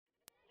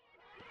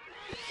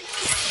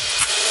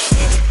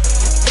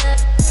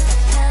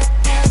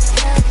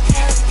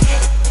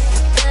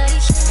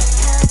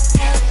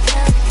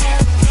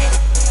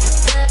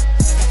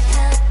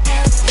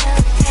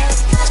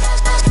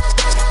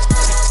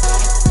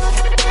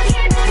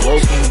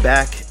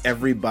Welcome back,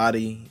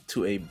 everybody,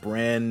 to a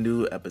brand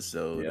new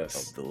episode of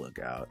The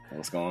Lookout.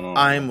 What's going on?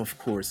 I'm, of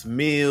course,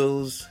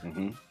 Meelz.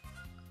 Mm-hmm.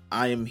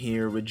 I am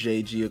here with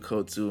JG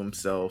Okotsu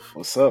himself.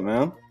 What's up,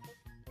 man?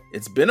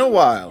 It's been a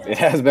while. It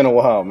has been a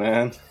while,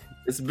 man.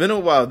 It's been a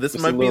while. This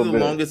Just might be the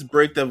longest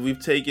break that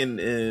we've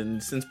taken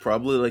since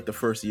probably like the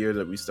first year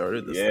that we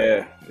started this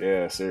thing.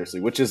 Yeah, seriously.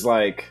 Which is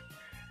like,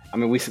 I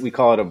mean, we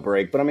call it a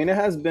break, but I mean, it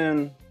has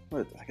been,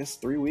 I guess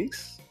 3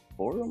 weeks?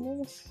 4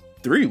 almost?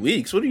 3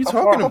 weeks? What are you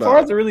talking about? How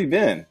far has it really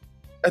been?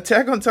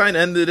 Attack on Titan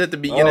ended at the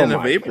beginning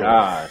of April.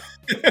 God.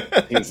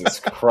 Jesus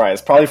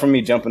Christ. Probably from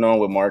me jumping on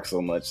with Mark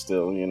so much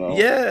still, you know.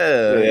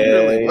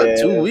 Yeah.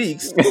 2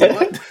 weeks?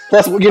 What?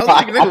 Plus,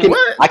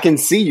 I can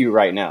see you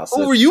right now.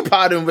 So. Who were you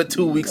potting with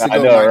 2 weeks ago? I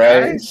know,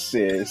 right?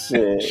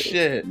 Guy?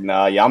 Shit.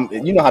 Nah, yeah,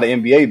 you know how the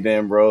NBA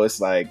been, bro. It's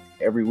like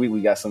every week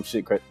we got some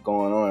shit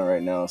going on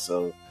right now,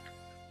 so.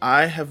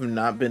 I have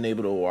not been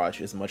able to watch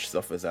as much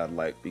stuff as I'd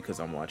like because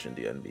I'm watching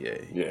the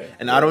NBA. Yeah.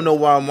 And I don't know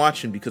why I'm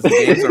watching because the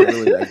games aren't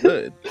really that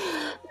good.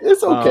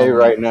 It's okay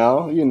right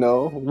now, you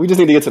know. We just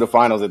need to get to the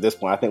finals at this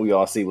point. I think we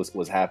all see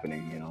what's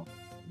happening, you know.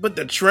 But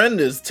the trend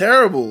is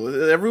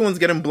terrible. Everyone's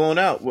getting blown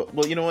out.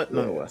 Well, you know what?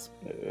 Nonetheless.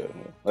 Yeah.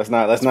 Let's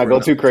not go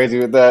too crazy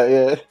with that,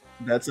 yeah.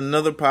 That's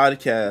another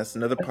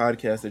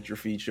podcast that you're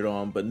featured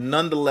on. But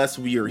nonetheless,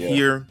 we are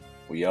here.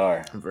 We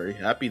are. I'm very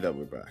happy that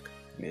we're back.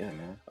 Yeah,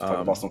 man. Talk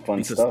about some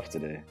fun stuff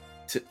today.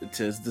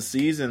 Tis the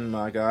season,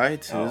 my guy.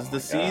 Tis the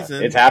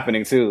season. It's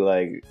happening too,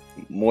 like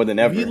more than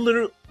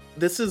ever.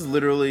 This is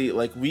literally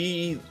like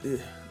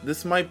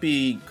this might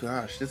be,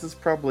 this is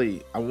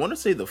probably, I want to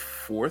say the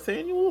third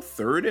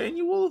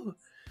annual.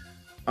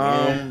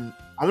 I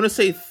want to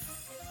say.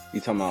 You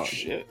talking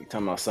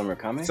about Summer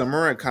Kame?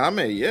 Summer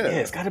Kame, yeah. Yeah,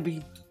 it's got to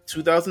be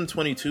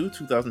 2022,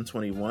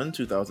 2021,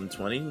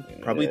 2020,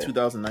 probably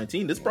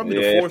 2019. This is probably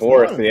the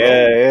fourth one,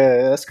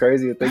 yeah. That's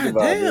crazy to think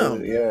about.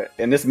 Damn. Yeah,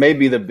 and this may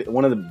be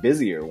one of the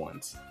busier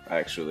ones,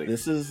 actually.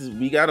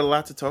 We got a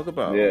lot to talk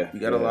about. Yeah,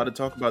 we got a lot to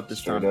talk about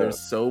this time. There's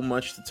so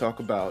much to talk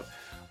about.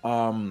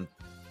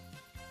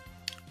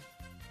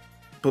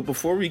 But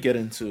before we get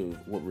into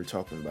what we're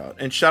talking about,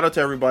 and shout out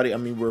to everybody. I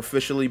mean, we're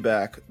officially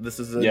back. This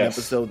is an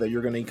episode that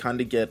you're going to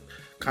kind of get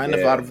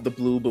out of the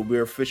blue, but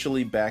we're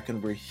officially back,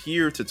 and we're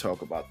here to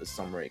talk about the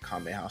Summer at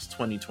Kame House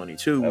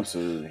 2022.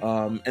 Absolutely.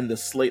 And the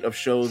slate of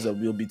shows that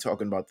we'll be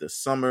talking about this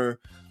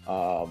summer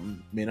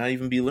may not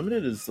even be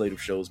limited to the slate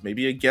of shows.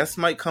 Maybe a guest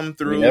might come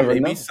through.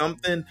 Maybe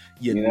something.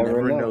 You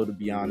never know, to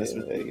be honest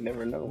with you. You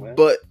never know, man.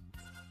 But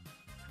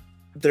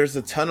there's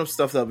a ton of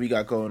stuff that we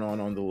got going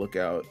on the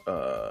Lookout.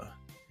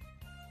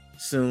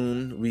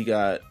 Soon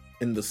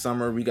in the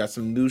summer we got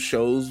some new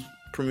shows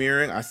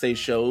premiering. I say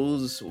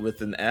shows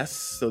with an S,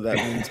 so that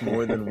means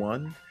more than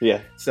one.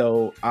 Yeah.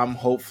 So I'm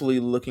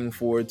hopefully looking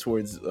forward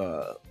towards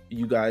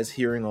you guys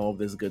hearing all of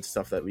this good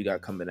stuff that we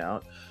got coming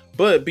out.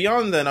 But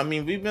beyond that, I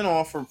mean, we've been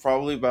off for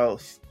probably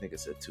about, I think I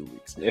said 2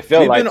 weeks. It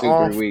felt like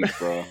 2-3 weeks,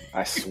 bro.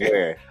 I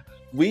swear.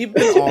 We've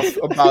been off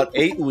about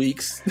 8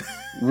 weeks.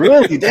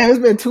 Really? Damn, it's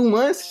been 2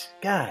 months?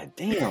 God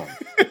damn.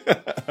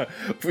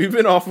 We've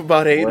been off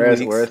about 8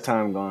 weeks. Where's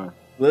time gone?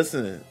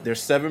 Listen,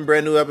 there's 7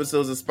 brand new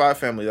episodes of Spy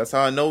Family. That's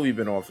how I know we've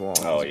been off long.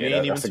 Oh, We yeah.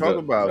 didn't even talk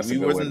about it. We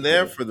wasn't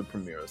there for the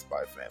premiere of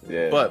Spy Family.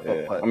 Yeah, but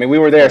I mean, we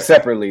were there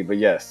separately, but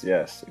yes.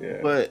 Yeah,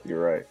 but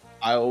you're right.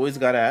 I always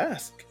got to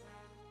ask,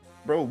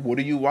 bro, what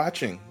are you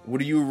watching?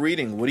 What are you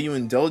reading? What are you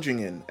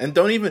indulging in? And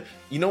don't even,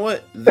 you know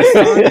what? This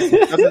time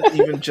it doesn't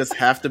even just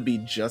have to be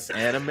just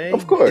anime.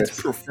 Of course. It's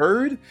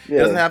preferred. Yeah. It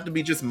doesn't have to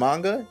be just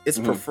manga. It's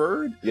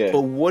preferred. Yeah.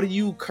 But what have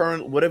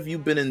you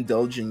been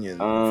indulging in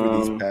for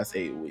these past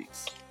 8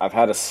 weeks? I've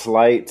had a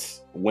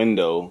slight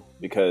window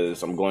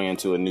because I'm going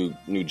into a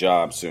new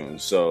job soon.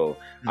 So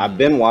I've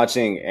been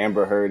watching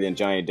Amber Heard and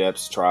Johnny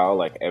Depp's trial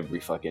like every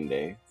fucking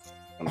day.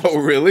 Oh,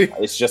 really?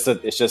 It's just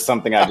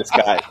something I just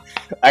got.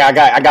 I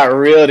got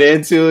reeled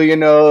into. You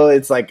know,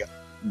 it's like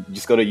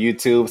just go to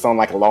YouTube. It's on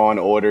like Law and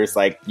Order's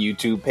like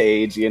YouTube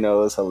page. You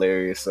know, it's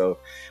hilarious. So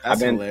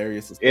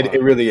hilarious.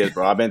 It really is,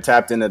 bro. I've been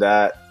tapped into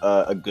that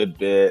a good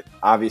bit.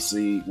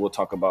 Obviously, we'll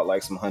talk about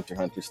like some Hunter x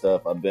Hunter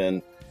stuff. I've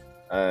been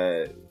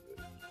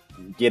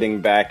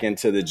getting back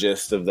into the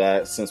gist of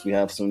that since we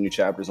have some new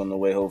chapters on the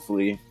way.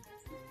 Hopefully.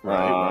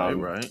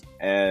 Right.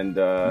 And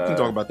we can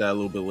talk about that a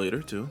little bit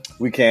later too.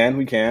 We can.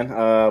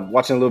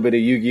 Watching a little bit of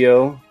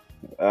Yu-Gi-Oh!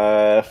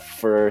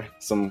 For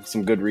some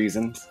good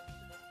reasons.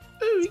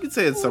 You could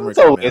say it's summer.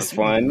 It's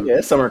fun. Yeah,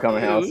 it's Summer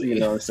Kame House. You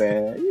know what I'm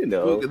saying? You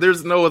know,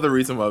 there's no other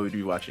reason why we'd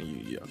be watching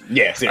Yu-Gi-Oh!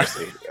 Yeah,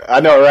 seriously. I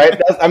know, right?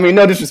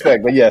 No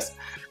disrespect, but yes.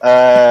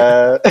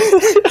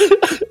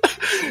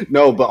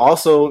 No, but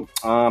also,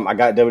 I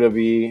got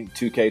WWE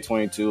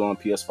 2K22 on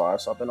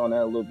PS5, so I've been on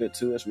that a little bit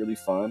too. It's really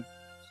fun.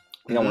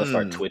 I want to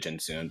start twitching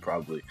soon,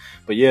 probably.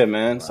 But yeah,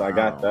 man. So I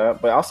got that.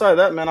 But outside of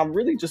that, man, I've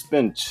really just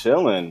been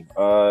chilling.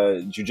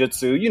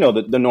 Jiu-jitsu, you know,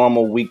 the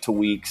normal week to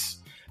weeks.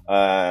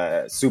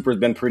 Super's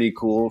been pretty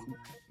cool.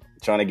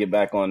 Trying to get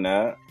back on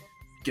that.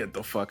 Get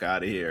the fuck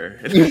out of here.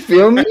 You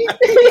feel me?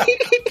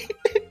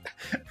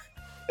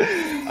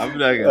 I'm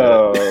not gonna.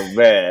 Oh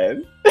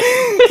man.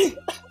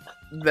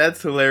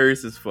 That's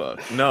hilarious as fuck.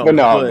 No, but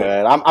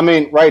man. I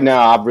mean, right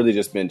now I've really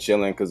just been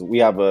chilling because we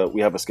have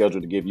a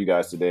schedule to give you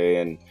guys today,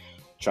 and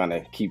trying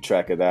to keep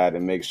track of that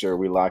and make sure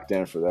we locked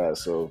in for that.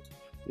 So,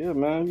 yeah,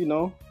 man,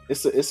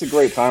 it's a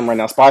great time right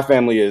now. Spy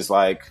Family is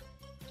like,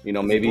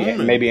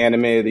 maybe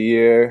anime of the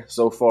year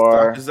so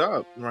far. Stock is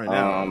up right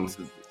now.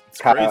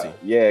 It's crazy.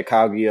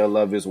 Kaguya,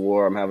 Love is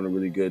War. I'm having a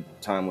really good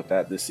time with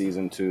that this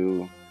season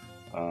too.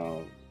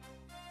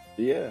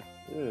 Yeah.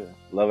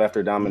 Love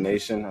After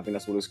Domination, I think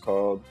that's what it's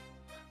called.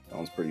 That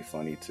one's pretty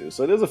funny too.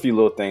 So there's a few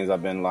little things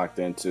I've been locked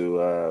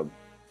into.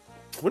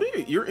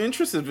 Your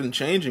interest has been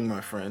changing,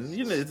 my friend.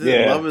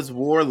 Love is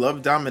War,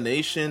 Love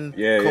Domination.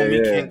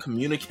 Comey can't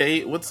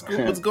communicate. What's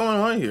going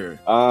on here?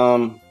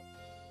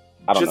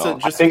 I don't know.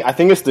 I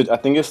think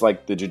it's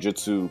like the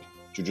Jujutsu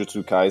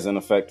Kaisen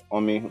effect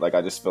on me. Like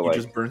I just feel like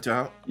just burnt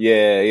out.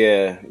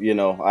 Yeah.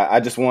 I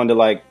just wanted to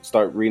like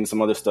start reading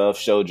some other stuff,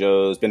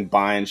 shoujos. Been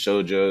buying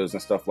shoujos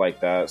and stuff like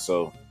that.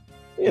 So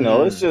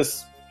it's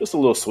just a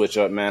little switch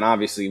up, man.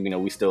 Obviously,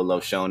 we still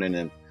love shonen,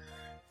 and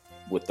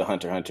with the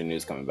Hunter x Hunter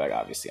news coming back,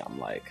 obviously I'm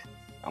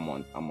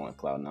on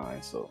cloud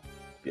 9. So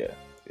yeah.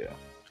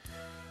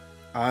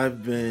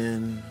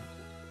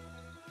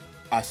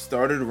 I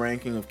started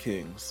Ranking of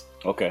Kings.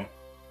 Okay.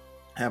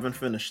 Haven't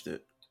finished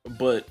it,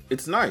 but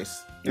it's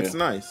nice. It's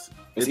nice.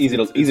 It's easy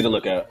to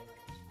look at.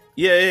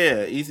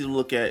 Yeah, easy to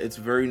look at. It's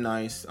very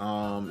nice.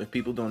 If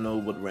people don't know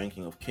what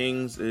Ranking of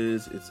Kings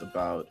is, it's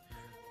about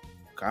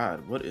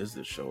God. What is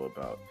this show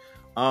about?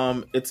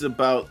 It's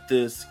about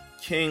this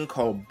king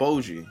called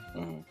Boji.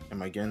 Mm-hmm.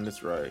 Am I getting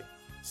this right?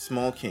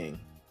 Small king.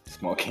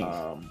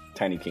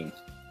 Tiny king.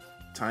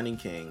 Tiny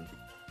king.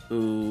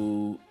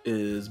 Who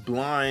is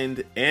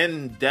blind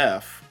and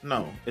deaf?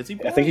 No, is he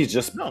blind? I think he's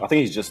just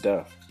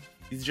deaf.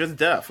 He's just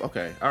deaf.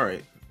 Okay, all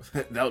right.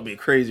 That would be a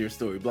crazier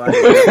story. Blind.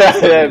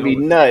 That'd be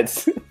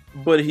nuts.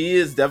 But he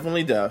is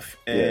definitely deaf,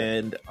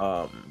 and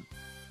I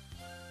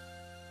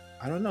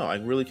don't know. I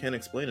really can't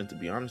explain it, to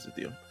be honest with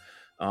you.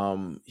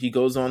 He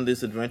goes on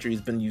this adventure.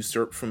 He's been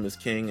usurped from his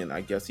king, and I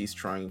guess he's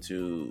trying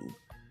to.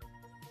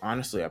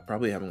 Honestly, I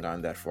probably haven't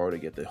gotten that far to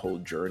get the whole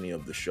journey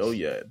of the show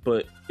yet,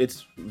 but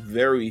it's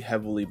very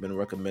heavily been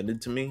recommended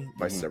to me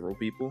by several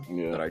people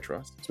that I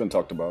trust. It's been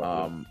talked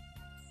about.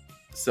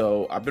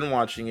 So I've been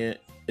watching it.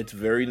 It's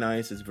very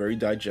nice. It's very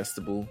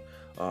digestible.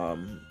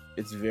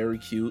 It's very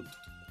cute.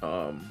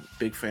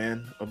 Big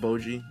fan of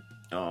Boji.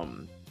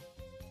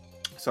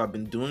 So I've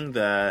been doing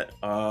that.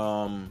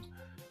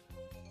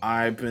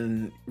 I've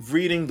been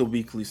reading the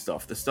weekly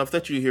stuff. The stuff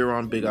that you hear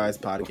on Big Eyes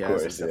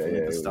Podcast is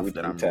definitely the stuff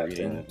that I'm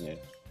reading.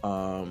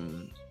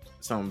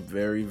 So I'm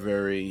very,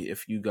 very,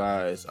 if you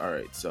guys, all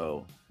right,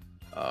 so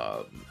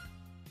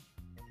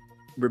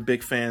we're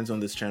big fans on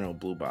this channel,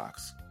 Blue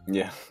Box.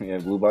 Yeah,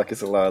 Blue Box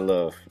is a lot of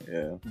love.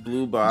 Yeah,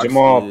 Blue Box.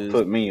 Jamal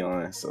put me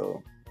on,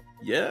 so.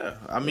 Yeah,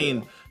 I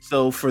mean,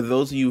 so for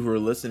those of you who are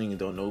listening and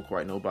don't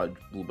quite know about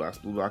Blue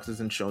Box is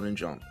in Shonen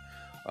Jump.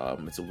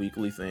 It's a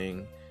weekly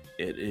thing.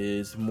 It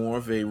is more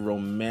of a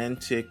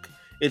romantic.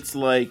 It's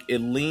like it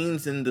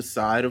leans in the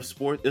side of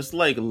sport. It's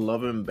like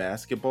Love and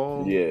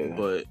Basketball,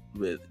 but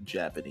with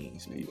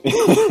Japanese people.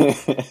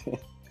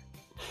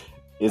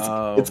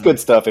 It's good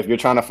stuff. If you're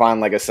trying to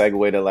find like a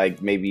segue to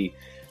like maybe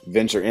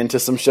venture into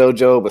some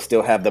shoujo, but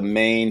still have the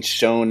main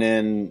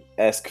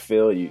shonen-esque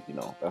feel, you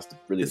know that's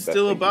really it's the best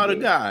still thing about to a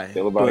do. guy.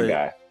 Still about a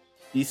guy.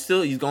 He's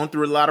going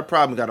through a lot of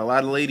problems. Got a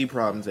lot of lady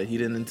problems that he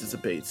didn't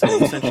anticipate. So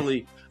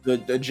essentially,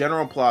 the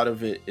general plot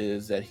of it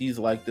is that he's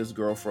liked this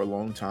girl for a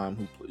long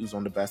time who's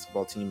on the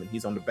basketball team, and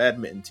he's on the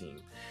badminton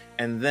team.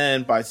 And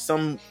then by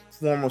some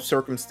form of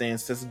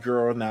circumstance, this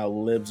girl now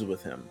lives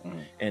with him,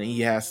 and he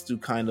has to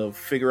kind of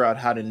figure out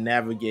how to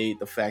navigate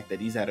the fact that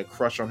he's had a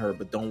crush on her,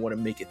 but don't want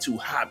to make it too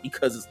hot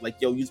because it's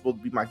like, yo, you're supposed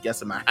to be my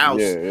guest in my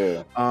house.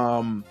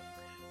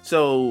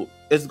 So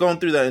it's going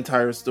through that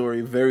entire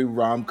story, very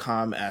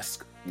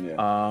rom-com-esque.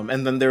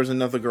 And then there's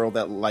another girl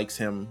that likes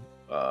him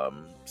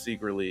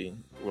secretly.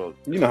 Well,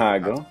 you know how I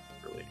go.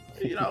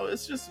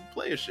 It's just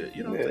player shit.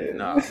 You know what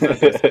I'm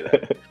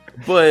saying?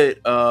 But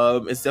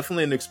it's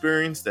definitely an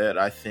experience that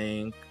I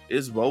think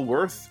is well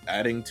worth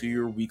adding to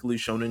your weekly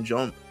Shonen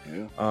Jump.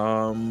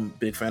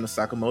 Big fan of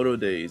Sakamoto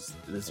Days.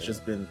 It's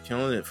just been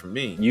killing it for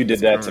me. You did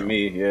that to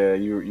me. Yeah,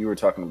 you were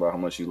talking about how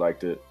much you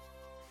liked it.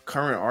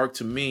 Current arc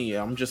to me,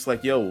 I'm just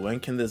like, yo, when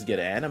can this get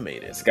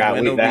animated? Scott,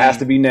 that has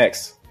to be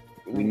next.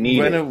 We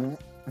need it.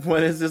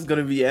 When is this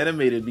going to be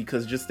animated?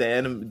 Because just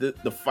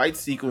the fight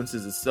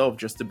sequences itself,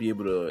 just to be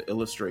able to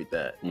illustrate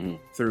that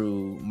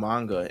through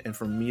manga, and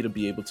for me to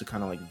be able to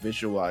kind of like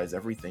visualize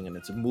everything, and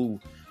it's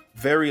move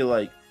very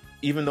like,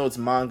 even though it's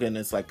manga and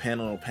it's like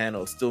panel to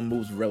panel, it still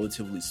moves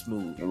relatively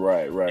smooth.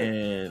 Right.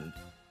 And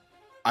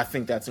I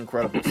think that's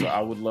incredible. So I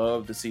would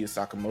love to see a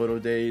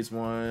Sakamoto Days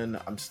one.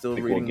 I'm still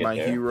reading My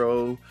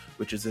Hero,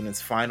 which is in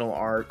its final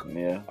arc.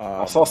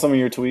 I saw some of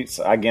your tweets.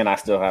 Again, I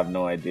still have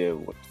no idea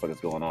what the fuck is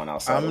going on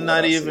outside. I'm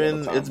not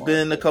even. It's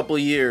been a couple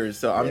years,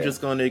 so I'm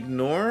just going to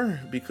ignore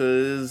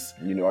because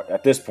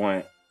at this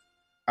point,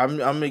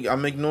 I'm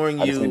ignoring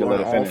you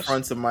on all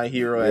fronts of My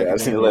Hero. I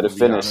just need to let it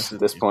finish at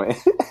this point.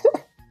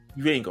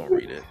 You ain't gonna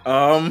read it.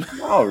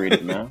 I'll read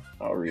it, man.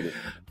 I'll read it.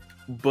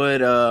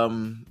 But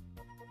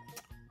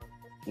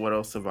what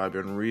else have I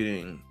been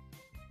reading?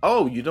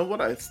 Oh, you know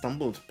what I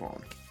stumbled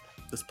upon?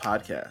 This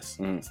podcast.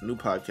 It's a new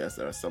podcast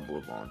that I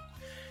stumbled upon.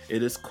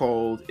 It is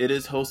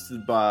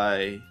hosted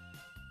by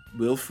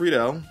Will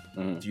Friedle.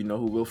 Do you know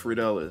who Will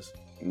Friedle is?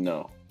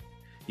 No.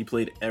 He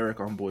played Eric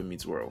on Boy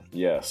Meets World.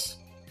 Yes.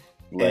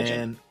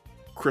 Legend. And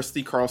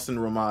Christy Carlson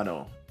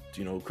Romano.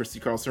 Do you know who Christy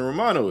Carlson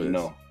Romano is?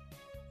 No.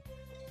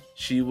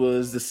 She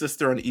was the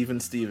sister on Even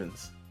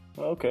Stevens.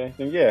 Okay.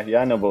 Yeah,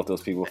 I know both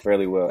those people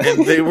fairly well.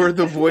 And they were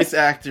the voice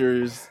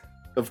actors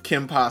of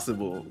Kim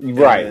Possible.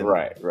 Right.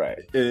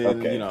 And,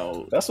 okay. You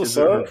know, that's what's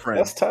up.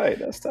 That's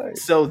tight.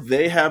 So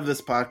they have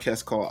this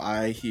podcast called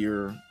I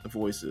Hear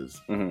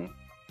Voices. Mm-hmm.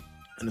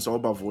 And it's all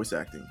about voice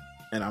acting.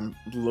 And I'm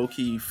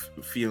low-key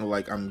feeling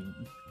like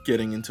I'm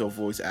getting into a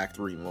voice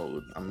actory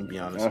mode. I'm going to be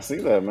honest. I see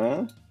that,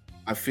 man.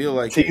 I feel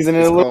like... Teasing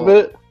it a little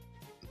bit?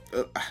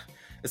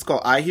 It's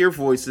called I Hear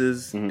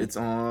Voices.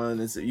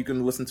 Mm-hmm. You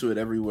can listen to it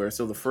everywhere.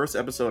 So the first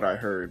episode I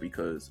heard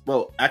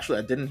actually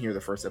I didn't hear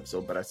the first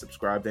episode, but I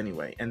subscribed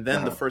anyway. And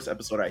then the first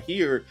episode I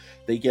hear,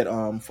 they get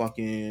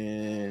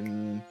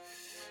fucking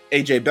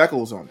AJ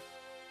Beckles on.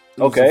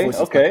 Okay.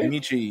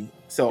 Michi.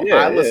 So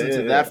I listened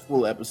to that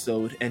full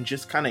episode and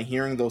just kind of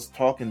hearing those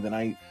talk, and then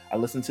I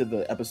listened to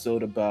the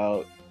episode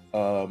about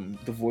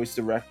the voice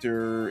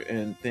director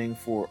and thing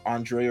for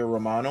Andrea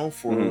Romano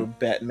for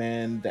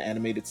Batman the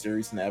Animated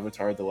Series and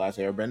Avatar The Last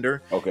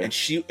Airbender. Okay.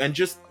 And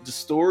just the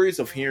stories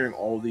of hearing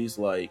all these,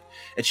 like,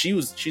 and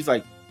she's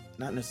like,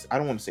 not necessarily, I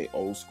don't want to say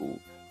old school,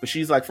 but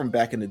she's like from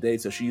back in the day,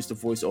 so she used to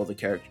voice all the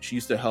characters. She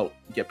used to help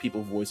get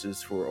people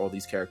voices for all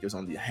these characters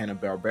on the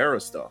Hanna-Barbera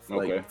stuff,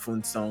 like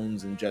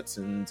Flintstones and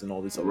Jetsons and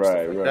all this other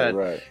stuff like that.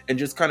 Right. And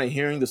just kind of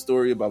hearing the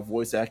story about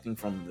voice acting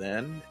from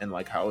then and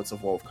like how it's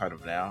evolved kind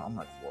of now, I'm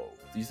like, whoa.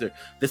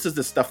 This is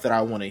the stuff that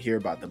I want to hear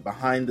about, the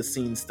behind the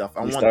scenes stuff.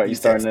 I want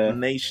these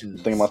explanations.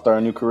 You think about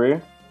starting a new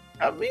career?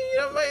 I might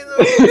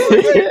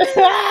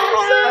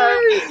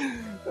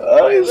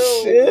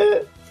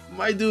shit.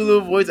 Might do a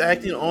little voice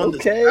acting on the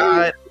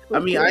side. I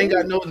mean, I ain't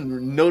got no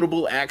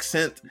notable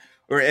accent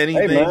or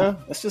anything. Hey man,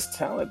 that's just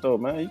talent though,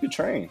 man. You can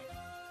train.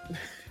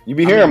 You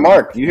be hearing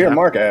Mark. You hear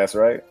Mark ass,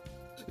 right?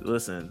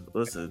 Listen.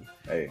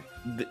 Hey.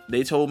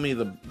 They told me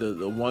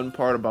the one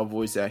part about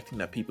voice acting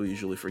that people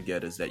usually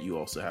forget is that you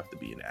also have to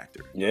be an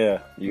actor.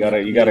 Yeah, you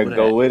gotta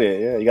go with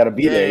it. Yeah, you gotta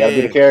be there. You gotta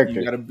be the character.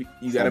 You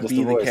gotta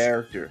be the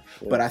character.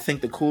 Yeah. But I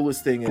think the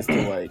coolest thing is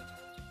to like.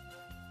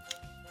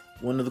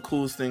 One of the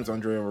coolest things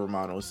Andrea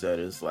Romano said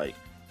is like,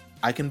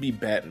 I can be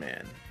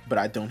Batman, but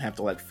I don't have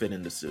to like fit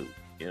in the suit.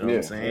 You know what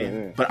I'm saying?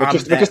 Yeah. But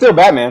you're still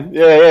Batman.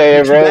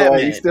 Yeah, bro.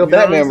 Like, you're still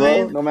Batman,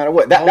 bro. No matter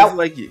what. That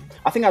like you.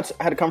 I think I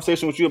had a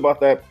conversation with you about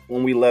that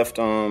when we left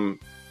Anime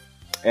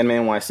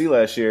NYC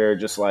last year.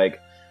 Just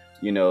like,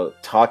 you know,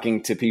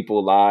 talking to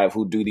people live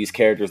who do these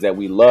characters that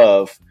we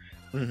love.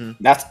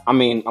 Mm-hmm.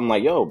 I'm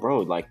like, yo,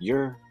 bro, like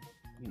you're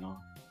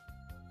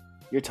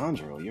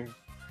Tanjiro.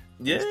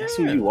 That's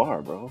who you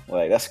are, bro.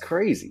 Like that's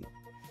crazy.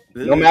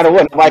 No matter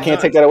what, nobody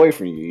can't take that away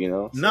from you, you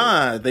know? So,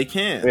 nah, they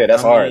can't. Yeah,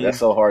 that's hard. That's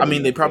so hard. I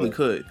mean, they probably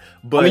could.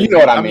 But you know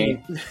what I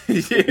mean.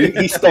 He's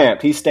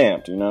stamped. He's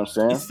stamped, you know what I'm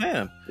saying? He's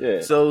stamped. Yeah.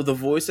 So the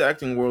voice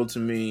acting world to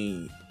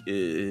me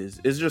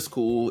is just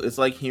cool. It's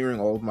like hearing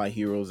all of my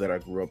heroes that I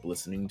grew up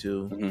listening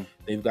to. Mm-hmm.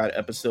 They've got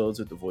episodes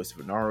with the voice of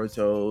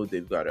Naruto.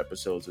 They've got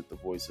episodes with the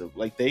voice of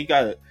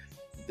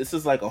this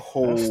is like a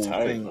whole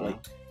thing. Bro.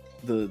 Like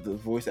the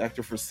voice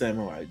actor for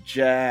Samurai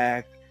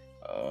Jack,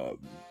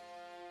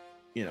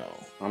 you know,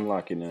 I'm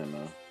locking in,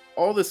 man.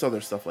 All this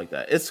other stuff like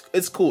that.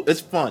 It's cool.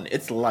 It's fun.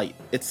 It's light.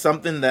 It's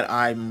something that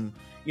I'm,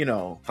 you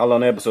know. How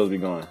long the episodes be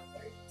going?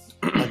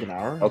 Like an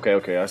hour.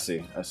 Okay. I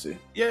see.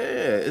 Yeah.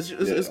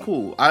 It's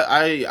cool.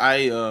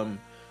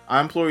 I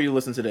implore you to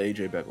listen to the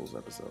AJ Beckles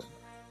episode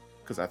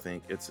because I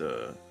think it's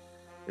a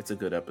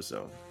good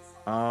episode.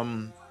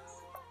 You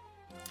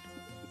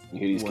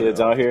hear these kids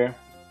out here?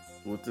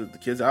 With the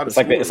kids out of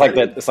school, it's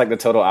like the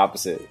total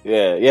opposite.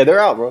 Yeah,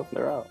 they're out, bro.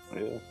 They're out.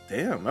 Yeah.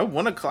 Damn, at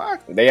 1:00.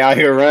 They out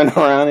here running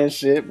around and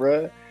shit,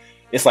 bro.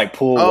 It's like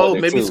pool weather. Oh,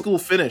 maybe too. School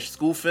finished.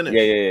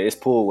 Yeah. It's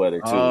pool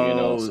weather too. You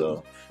know.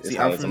 So see,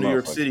 I'm from New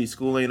York City.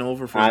 School ain't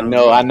over for. I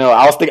know.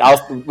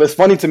 What's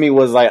funny to me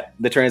was like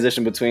the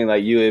transition between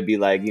like you would be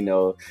like, you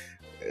know,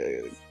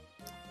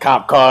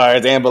 cop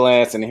cars,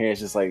 ambulance, and here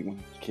it's just like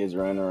kids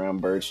running around,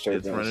 birds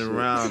chirping. Kids running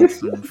around,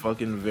 some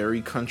fucking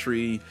very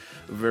country,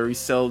 very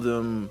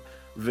seldom.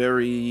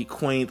 Very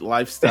quaint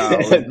lifestyle.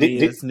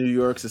 It's New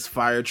York's, it's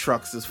fire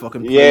trucks, it's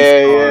fucking police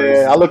cars.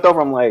 Yeah. I looked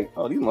over, I'm like,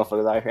 oh, these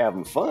motherfuckers out here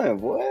having fun,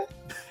 boy.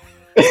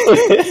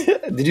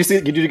 Did you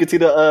get to see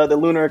the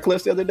lunar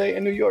eclipse the other day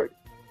in New York?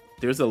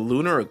 There's a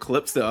lunar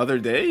eclipse the other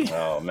day?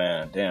 Oh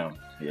man, damn.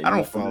 Yeah, I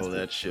don't follow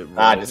that shit,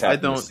 bro. I just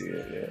happened to see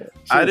it.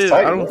 Yeah. I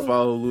don't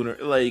follow lunar.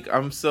 Like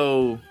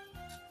the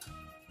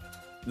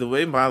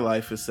way my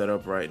life is set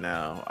up right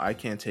now, I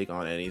can't take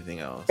on anything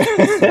else.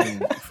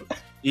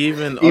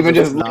 Even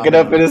just look it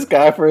up in the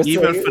sky for a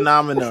second.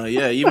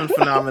 Even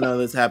phenomena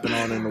that's happening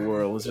on in the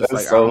world. It's just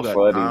that's like so I don't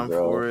got time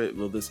for it.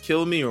 Will this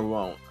kill me or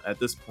won't? At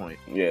this point,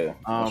 yeah,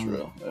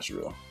 that's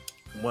real.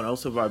 What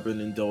else have I been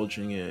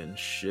indulging in?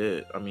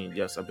 Shit. I mean,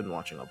 yes, I've been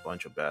watching a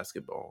bunch of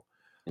basketball.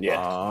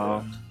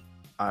 Yeah.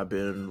 I've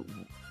been.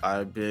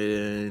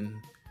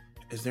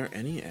 Is there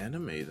any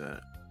anime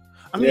that?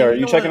 Are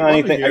you checking out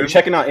anything? Are you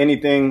checking out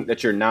anything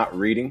that you're not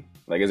reading?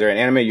 Like, is there an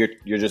anime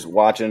you're just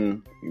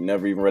watching? You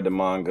never even read the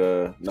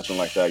manga, nothing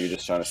like that. You're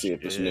just trying to see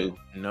if it's new.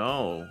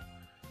 No,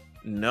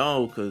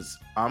 because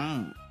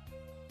I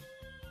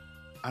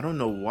don't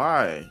know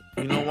why.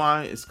 You know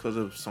why? It's because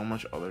of so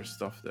much other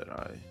stuff that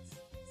I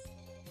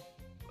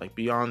like.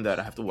 Beyond that,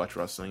 I have to watch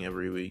wrestling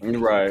every week.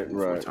 Right.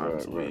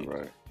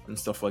 And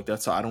stuff like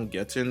that. So I don't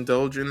get to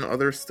indulge in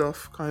other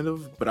stuff, kind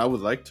of. But I would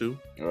like to.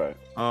 Right.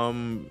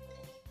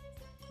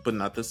 But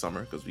not this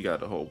summer because we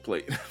got a whole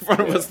plate in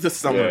front of us this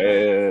summer.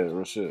 Yeah,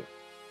 real shit.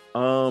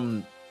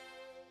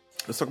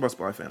 Let's talk about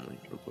Spy Family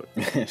real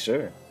quick.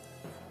 Sure.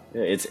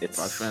 Yeah, it's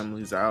Spy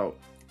Family's out.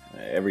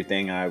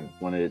 Everything I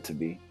wanted it to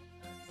be.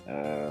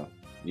 Once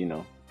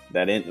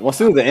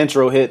soon as the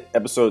intro hit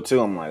episode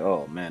 2, I'm like,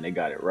 oh man, they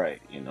got it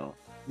right.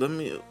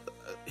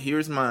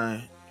 Here's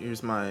my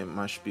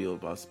spiel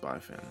about Spy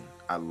Family.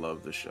 I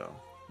love the show.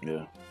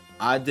 Yeah.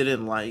 I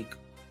didn't like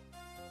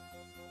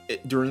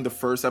it during the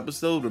first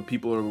episode where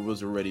people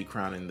was already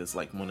crowning this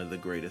like one of the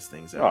greatest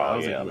things ever. Oh,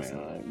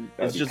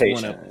 it's just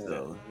one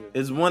episode. Yeah.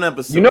 It's one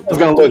episode. You know it's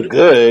gonna look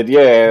good.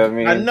 Yeah,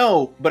 I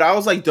know, but I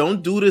was like,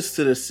 don't do this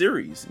to the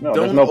series.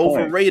 Don't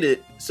overrate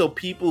it so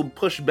people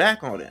push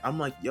back on it. I'm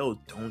like, yo,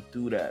 don't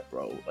do that,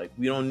 bro. Like,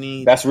 we don't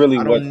need. That's really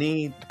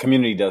the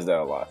community does that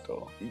a lot,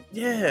 though.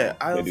 Yeah,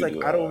 I was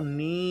like, I don't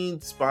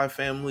need Spy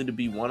Family to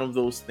be one of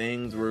those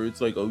things where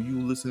it's like, oh, you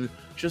listen,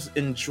 just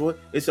enjoy.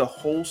 It's a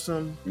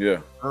wholesome,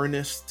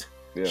 earnest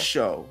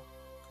show.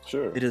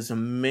 Sure, it is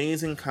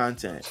amazing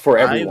content for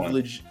everyone.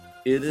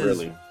 It is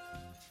really.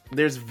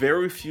 There's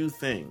very few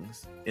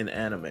things in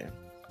anime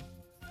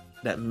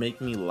that make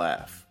me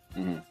laugh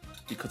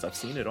because I've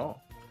seen it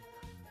all.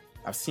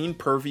 I've seen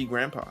Pervy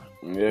Grandpa.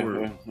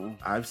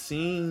 I've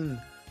seen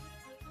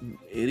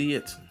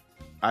Idiot.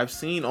 I've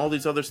seen all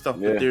these other stuff,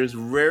 but there's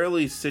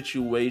rarely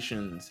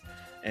situations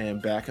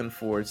and back and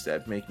forths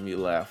that make me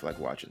laugh like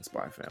watching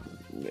Spy Family.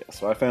 Yeah,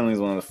 Spy Family is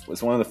one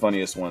of the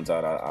funniest ones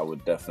out. I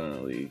would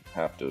definitely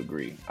have to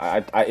agree.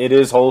 It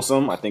is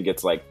wholesome. I think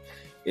it's like.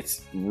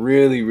 It's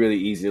really, really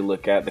easy to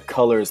look at. The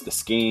colors, the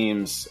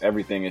schemes,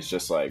 everything is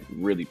just like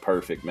really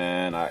perfect,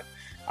 man. I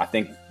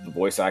think the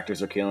voice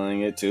actors are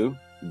killing it too,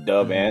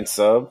 dub and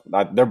sub.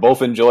 They're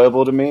both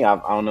enjoyable to me. I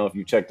don't know if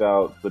you checked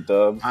out the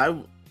dub. I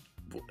love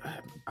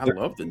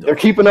the dub. They're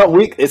keeping up.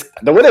 It's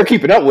the way they're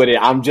keeping up with it.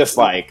 I'm just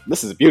like,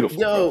 this is beautiful.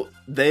 Yo, bro.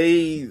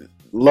 They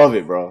love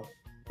it, bro.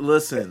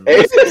 Listen. Me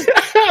and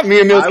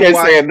Meelz can't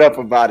say enough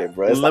about it,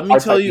 bro. Let me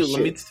tell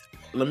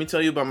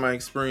you about my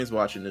experience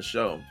watching this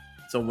show.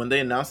 So when they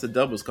announced the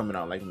dub was coming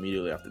out, like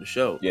immediately after the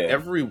show,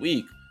 every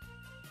week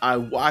I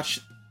watch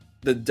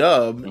the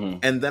dub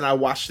and then I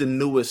watch the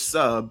newest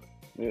sub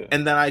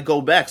and then I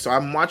go back. So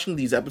I'm watching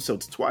these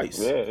episodes twice,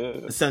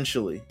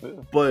 essentially. Yeah.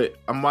 But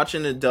I'm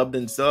watching it dubbed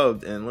and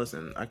subbed, and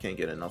listen, I can't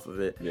get enough of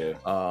it. Yeah,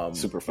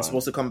 super fun. It's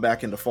supposed to come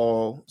back in the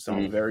fall, so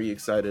I'm very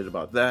excited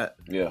about that.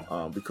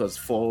 Yeah, because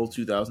fall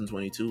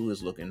 2022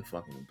 is looking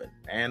fucking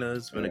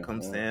bananas when it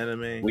comes to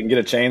anime. We can get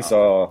a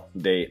chainsaw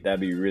date. That'd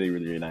be really,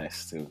 really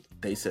nice too.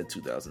 They said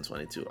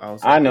 2022. I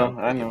was like, I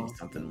know.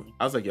 Something.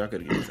 I was like, y'all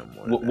could give me some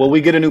more. Will we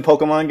get a new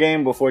Pokemon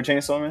game before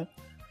Chainsaw Man?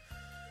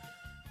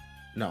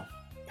 No.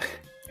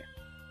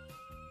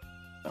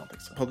 I don't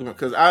think so. Pokemon,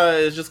 because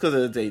it's just because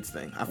of the dates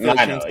thing. I feel like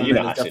Chainsaw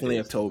Man is definitely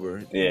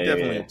October. Yeah,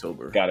 definitely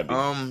October. Gotta be.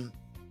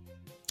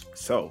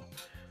 So,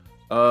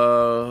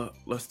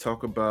 let's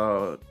talk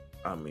about.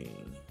 I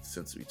mean,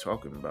 since we're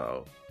talking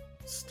about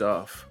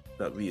stuff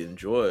that we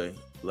enjoy,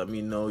 let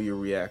me know your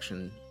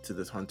reaction to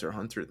this Hunter x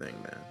Hunter thing,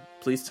 man.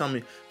 Please tell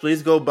me.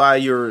 Please go by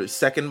your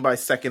second by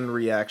second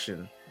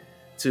reaction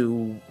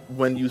to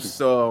when you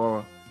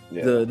saw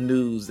the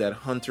news that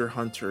Hunter x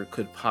Hunter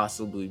could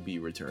possibly be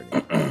returning.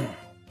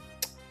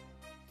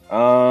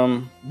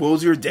 What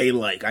was your day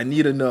like? I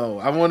need to know.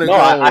 I want to know.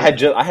 I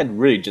had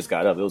really just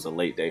got up. It was a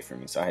late day for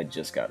me, so I had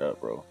just got up,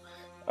 bro.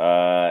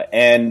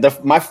 And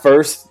my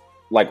first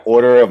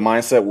order of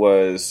mindset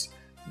was,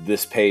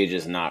 this page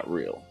is not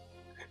real,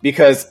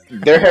 because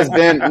there has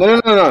been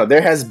no.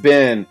 There has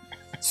been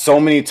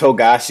so many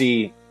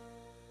Togashi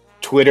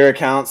Twitter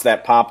accounts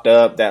that popped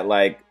up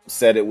that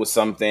said it was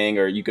something,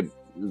 or you could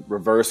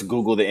reverse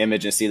Google the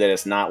image and see that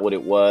it's not what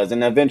it was,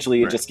 and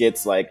eventually it just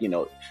gets so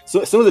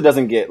as soon as it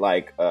doesn't get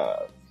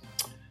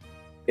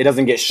it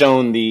doesn't get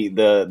shown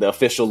the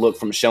official look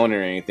from Shonen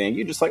or anything,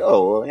 you're just like,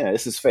 oh well, yeah,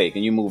 this is fake,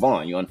 and you move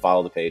on. You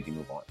unfollow the page, you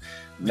move on.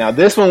 Now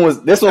this one was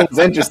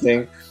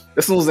interesting.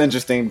 This one was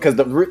interesting because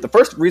the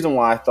first reason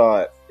why I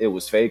thought it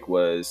was fake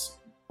was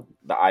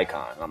the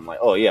icon. I'm like,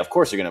 oh yeah, of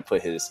course you're gonna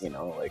put his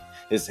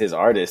his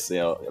artist,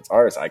 it's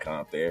artist icon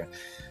up there.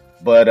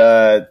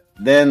 But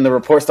then the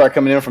reports start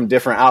coming in from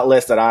different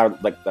outlets that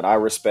I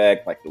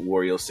respect, like the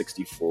Wario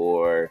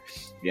 64.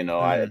 You know,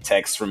 I had a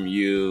text from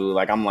you.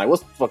 Like, I'm like, what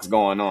the fuck's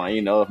going on?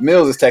 You know, if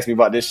Meelz is texting me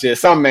about this shit,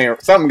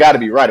 something got to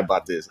be right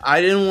about this.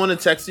 I didn't want to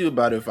text you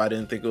about it if I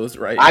didn't think it was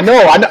right. I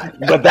know.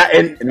 But that,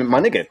 and my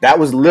nigga, that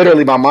was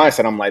literally my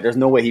mindset. I'm like, there's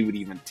no way he would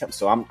even attempt.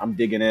 So I'm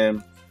digging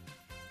in.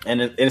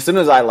 And as soon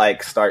as I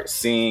like start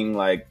seeing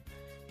like,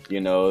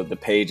 you know, the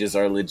pages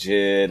are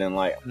legit and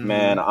like,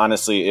 man,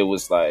 honestly, it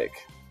was like,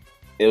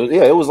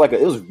 it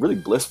was really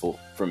blissful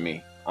for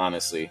me.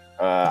 Honestly,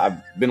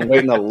 I've been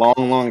waiting a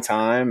long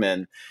time,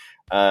 and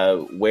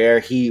where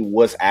he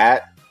was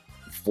at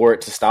for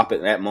it to stop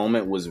at that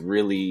moment was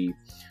really,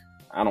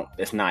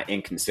 it's not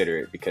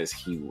inconsiderate because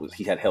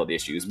he had health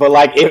issues, but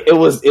like it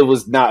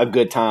was not a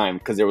good time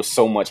because there was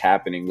so much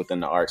happening within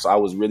the arc. So I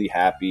was really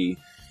happy.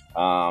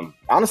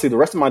 Honestly, the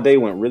rest of my day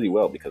went really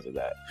well because of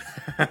that.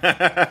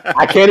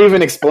 I can't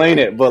even explain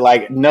it, but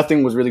like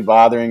nothing was really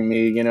bothering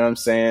me. You know what I'm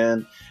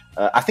saying?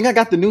 I think I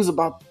got the news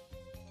about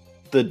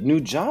the new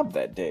job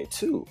that day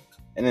too.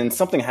 And then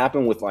something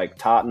happened with like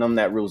Tottenham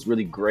that was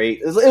really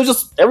great. It was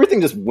just,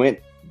 everything just went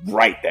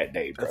right that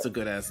day, bro. That's a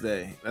good ass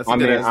day.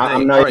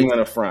 I'm not even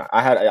gonna front.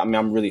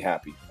 I'm really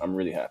happy. I'm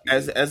really happy.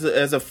 As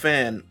a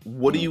fan,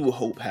 what do you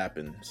hope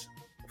happens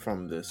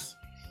from this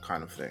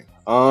kind of thing?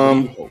 What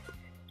do you hope?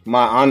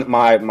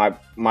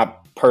 My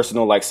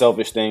personal like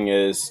selfish thing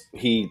is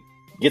he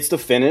gets to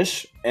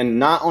finish, and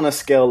not on a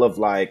scale of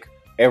like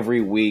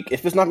every week.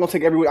 If it's not gonna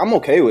take every week, I'm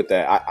okay with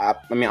that.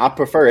 I mean, I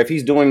prefer if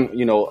he's doing,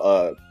 you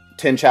know,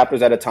 10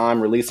 chapters at a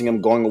time, releasing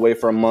them, going away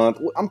for a month.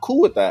 I'm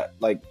cool with that.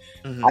 Like,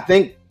 I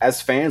think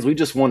as fans, we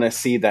just want to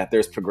see that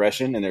there's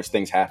progression and there's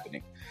things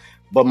happening.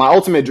 But my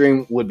ultimate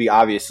dream would be,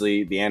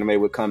 obviously, the anime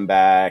would come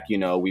back. You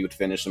know, we would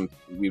finish them.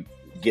 We'd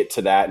get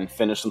to that and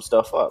finish some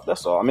stuff up.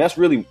 That's all. I mean, that's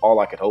really all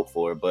I could hope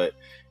for. But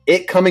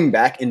it coming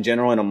back in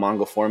general in a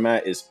manga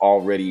format is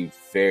already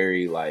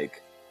very,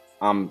 like,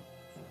 I'm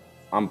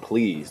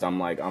pleased.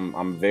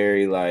 I'm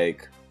very,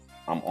 like,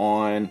 I'm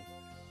on.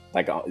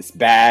 Like, it's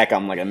back.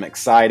 I'm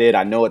excited.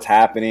 I know it's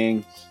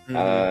happening.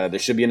 There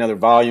should be another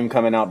volume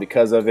coming out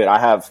because of it. I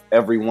have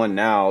every one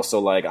now, so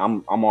like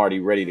I'm already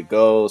ready to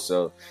go.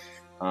 So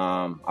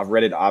I've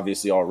read it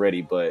obviously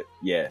already, but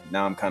yeah,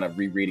 now I'm kind of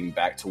rereading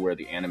back to where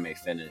the anime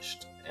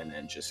finished and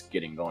then just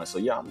getting going. So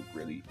yeah, I'm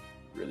really,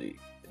 really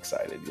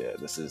excited. Yeah,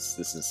 this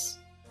is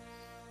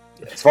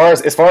as far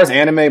as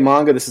anime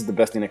manga, this is the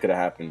best thing that could have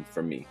happened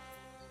for me.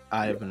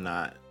 I have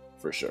not,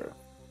 for sure.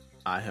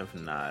 I have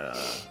not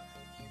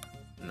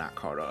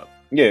caught up.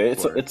 Yeah,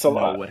 it's a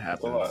lot. What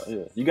happens?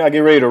 Yeah. You gotta get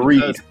ready to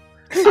read.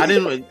 I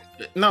didn't.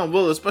 No,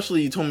 well,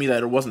 especially you told me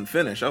that it wasn't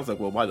finished. I was like,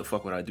 well, why the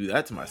fuck would I do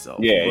that to myself?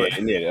 Yeah,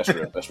 that's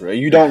real. That's real.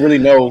 You don't really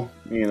know,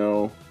 you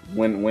know,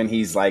 when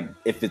he's like,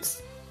 if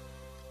it's.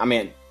 I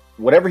mean,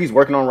 whatever he's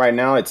working on right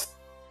now, it's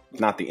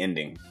not the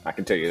ending. I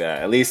can tell you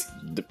that. At least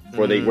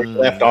where they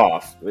left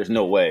off, there's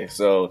no way.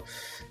 So,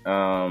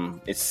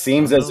 it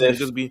seems as if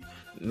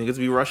niggas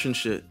be rushing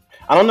shit.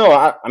 I don't know.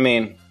 I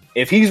mean,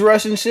 if he's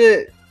rushing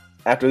shit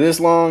after this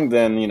long,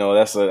 then, you know,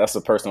 that's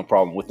a personal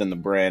problem within the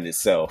brand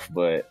itself.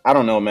 But I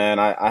don't know, man.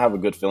 I have a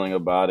good feeling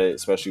about it,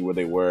 especially where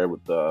they were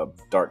with the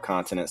dark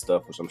content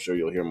stuff, which I'm sure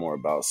you'll hear more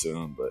about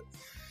soon. But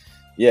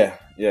yeah,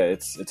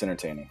 it's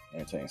entertaining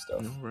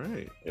stuff. All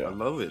right. Yeah. I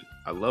love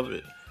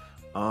it.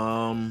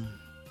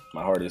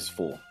 My heart is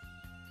full.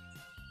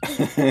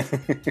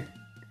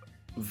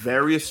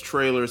 Various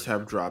trailers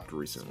have dropped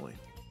recently.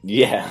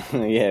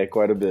 Yeah,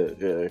 quite a bit.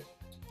 Yeah.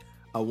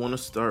 I want to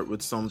start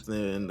with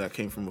something that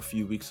came from a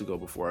few weeks ago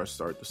before I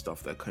start the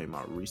stuff that came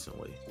out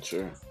recently.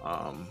 Sure.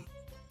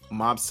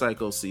 Mob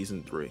Psycho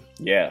Season 3.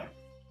 Yeah.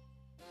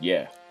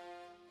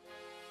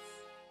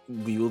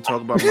 We will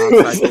talk about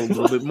Mob Psycho a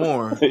little bit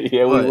more.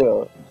 Yeah, we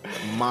will.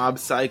 Mob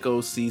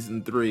Psycho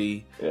Season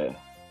 3. Yeah.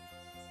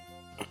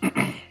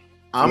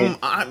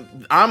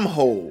 I'm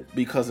whole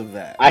because of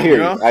that. I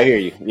hear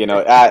you. You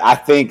know, I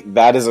think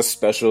that is a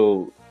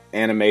special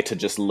anime to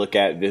just look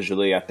at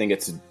visually. I think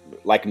it's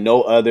like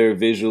no other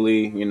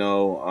visually, you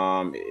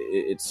know.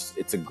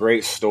 It's a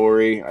great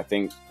story. I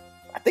think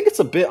it's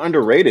a bit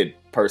underrated,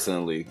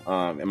 personally,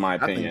 in my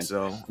opinion. I think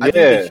so. Yeah. I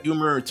think the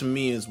humor to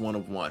me is one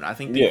of one. I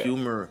think the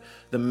humor,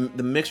 the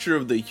mixture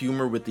of the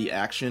humor with the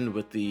action,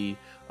 with the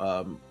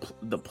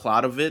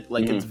plot of it,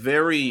 like it's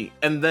very,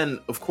 and then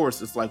of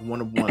course it's like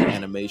one of one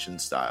animation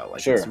style.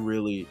 Like it's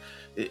really,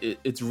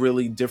 it's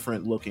really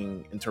different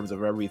looking in terms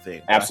of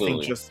everything. Absolutely. I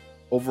think just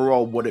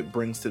overall what it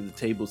brings to the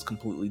table is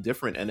completely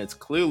different, and it's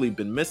clearly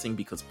been missing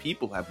because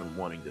people have been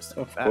wanting this to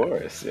be back. Of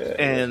course, yeah.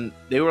 And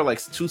they were like,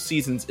 2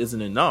 seasons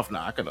isn't enough.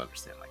 Now I could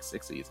understand like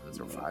 6 seasons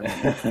or 5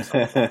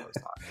 seasons.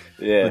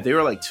 Yeah. But they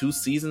were like, 2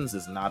 seasons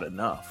is not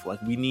enough.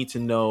 Like, we need to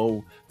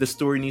know the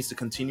story needs to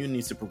continue,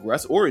 needs to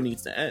progress, or it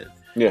needs to end.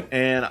 Yeah.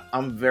 And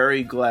I'm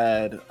very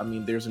glad. I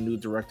mean, there's a new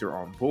director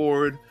on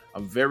board.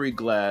 I'm very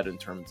glad in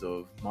terms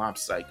of Mob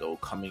Psycho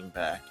coming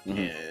back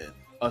and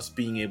us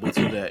being able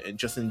to do that and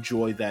just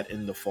enjoy that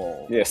in the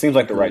fall. Yeah, it seems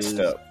like the right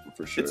step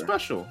for sure. It's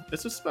special.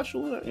 It's a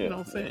special,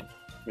 thing.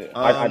 Yeah.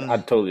 I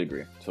totally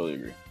agree.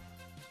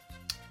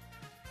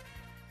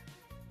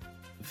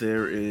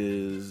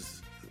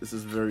 this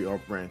is very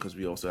off-brand because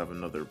we also have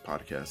another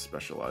podcast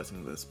specializing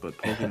in this, but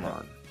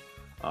Pokemon.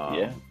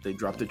 They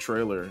dropped a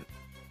trailer.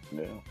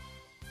 Yeah.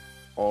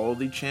 All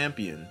the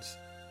champions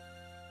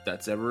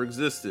that's ever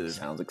existed.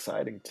 Sounds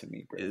exciting to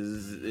me, bro.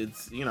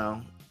 It's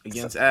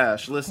against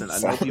Ash. Listen, I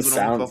know people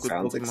don't fuck with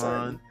Pokemon.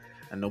 Exciting.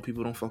 I know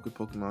people don't fuck with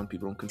Pokemon.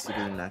 People don't consider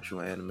it an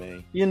actual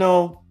anime.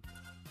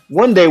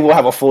 One day we'll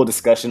have a full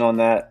discussion on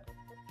that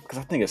because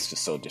I think it's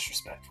just so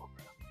disrespectful,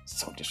 bro.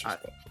 So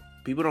disrespectful.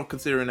 People don't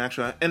consider it an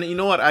actual, and you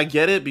know what? I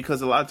get it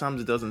because a lot of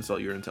times it does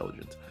insult your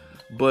intelligence,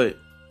 but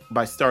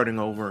by starting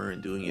over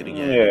and doing it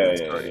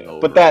again,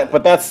 But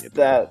that's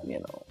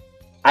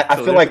I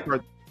feel like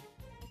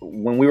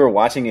when we were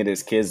watching it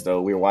as kids,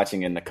 though, we were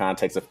watching in the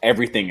context of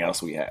everything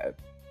else we had.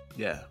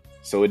 Yeah.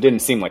 So it didn't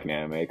seem like an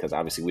anime because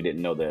obviously we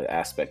didn't know the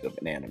aspect of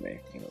an anime.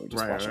 We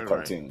just watched a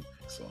cartoon.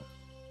 Right.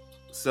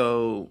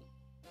 So,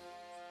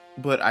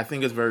 but I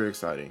think it's very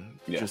exciting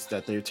just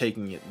that they're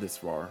taking it this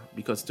far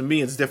because to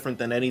me it's different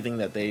than anything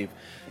that they've.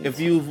 If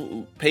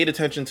you've paid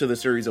attention to the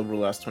series over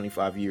the last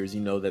 25 years,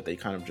 you know that they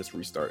kind of just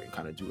restart and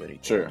kind of do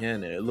anything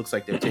again, and it looks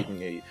like they're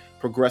taking a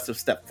progressive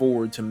step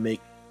forward to make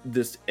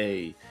this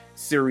a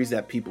series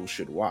that people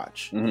should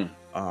watch.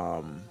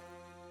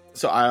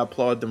 So I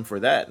applaud them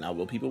for that. Now,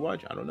 will people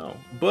watch? I don't know,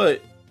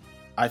 but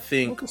I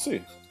think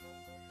the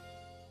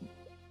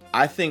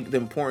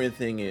important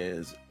thing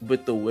is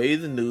with the way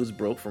the news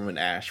broke from when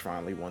Ash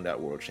finally won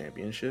that world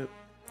championship,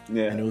 and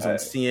it was on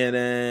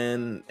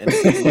CNN, and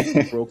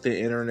it broke the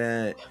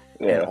internet,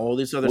 and all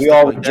this other stuff. We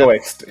all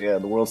rejoiced. The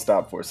world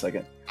stopped for a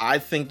second. I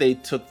think they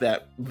took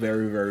that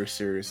very, very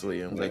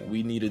seriously, and like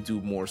we need to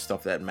do more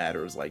stuff that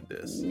matters like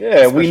this.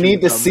 Yeah, we need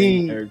to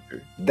see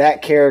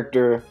that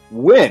character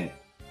win.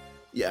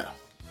 Yeah.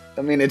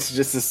 I mean, it's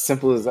just as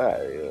simple as that.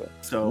 Yeah.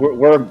 So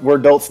we're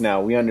adults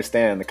now. We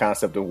understand the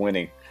concept of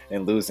winning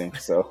and losing.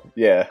 So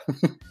yeah.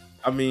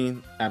 I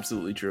mean,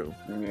 absolutely true.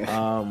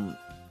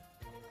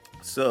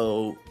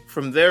 So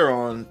from there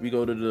on, we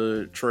go to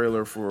the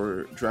trailer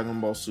for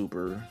Dragon Ball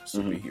Super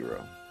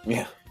Hero.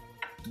 Yeah.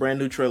 Brand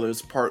new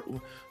trailers.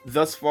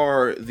 Thus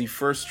far, the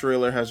first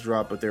trailer has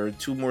dropped, but there are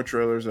 2 more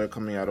trailers that are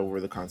coming out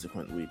over the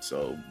consequent week.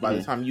 So by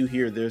the time you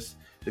hear this,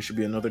 there should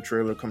be another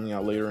trailer coming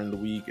out later in the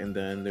week, and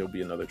then there'll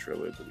be another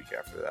trailer the week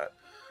after that.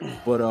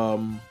 But I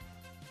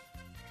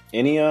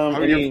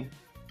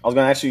was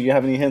gonna ask you, you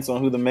have any hints on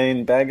who the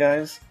main bad guy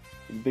is?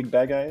 The big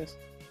bad guy is?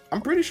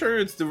 I'm pretty sure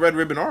it's the Red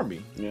Ribbon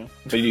Army. Yeah.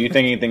 So you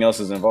think anything else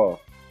is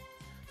involved?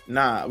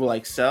 Nah,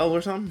 like Cell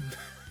or something?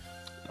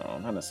 No,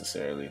 not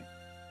necessarily.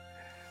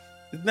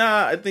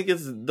 Nah, I think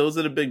those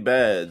are the big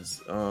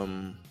bads.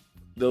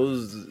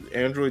 Those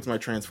androids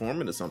might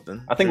transform into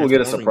something. I think we'll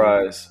get a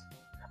surprise.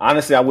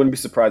 Honestly, I wouldn't be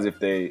surprised if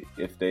they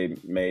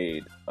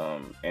made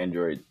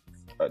Android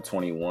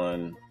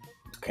 21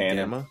 canon.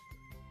 Gamma?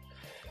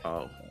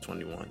 Oh,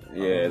 21.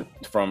 Yeah,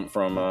 from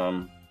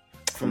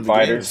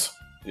Fighters. Games.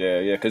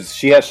 Yeah, because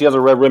she has a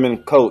red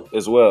ribbon coat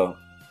as well.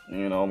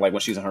 Like when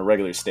she's in her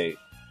regular state,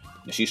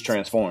 and she's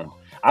transformed.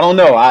 I don't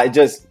know. I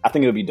think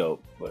it'll be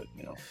dope, but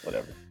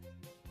whatever.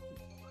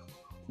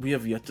 We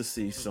have yet to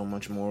see so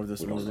much more of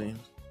this movie.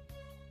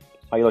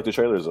 How you like the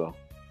trailers though?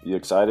 You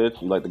excited?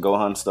 You like the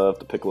Gohan stuff,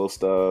 the Piccolo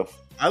stuff?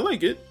 I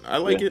like it. I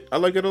like it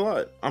a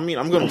lot. I mean,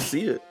 I'm going to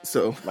see it.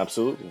 So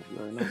absolutely.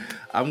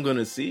 I'm going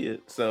to see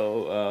it.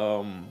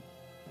 So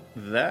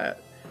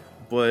that,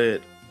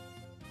 but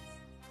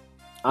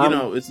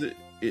it's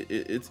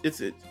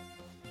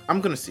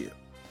I'm going to see it.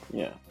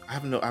 Yeah. I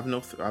have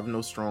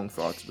no strong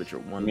thoughts which are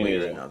one way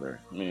or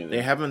another.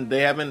 They haven't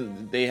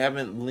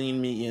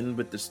leaned me in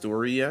with the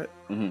story yet.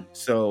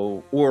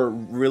 So, or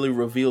really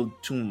revealed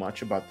too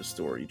much about the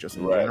story just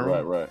in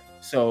general. Right.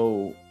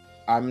 So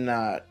I'm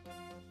not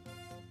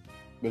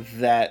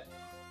that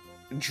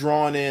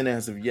drawn in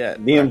as of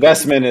yet. The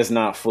investment is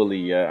not fully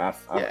yet.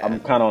 I'm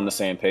kind of on the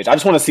same page. I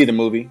just want to see the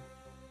movie.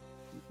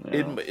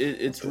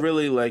 It's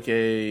really like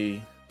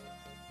a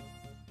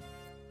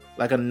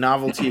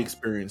novelty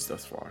experience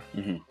thus far.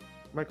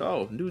 Like,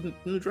 new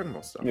Dragon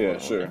Ball stuff. Yeah,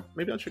 sure. Okay.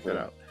 Maybe I'll check that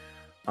out.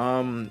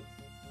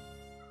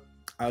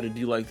 How did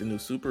you like the new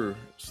Super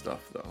stuff,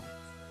 though?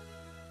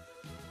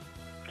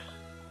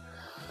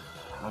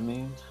 I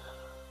mean,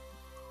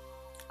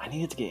 I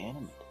needed to get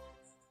animated.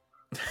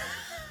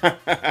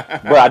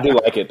 But I do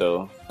like it,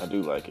 though. I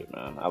do like it,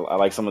 man. I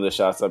like some of the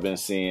shots I've been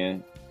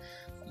seeing.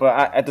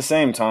 But at the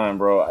same time,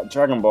 bro,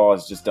 Dragon Ball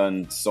has just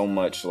done so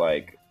much,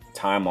 like,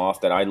 time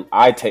off that I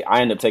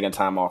end up taking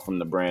time off from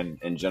the brand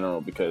in general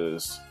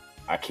because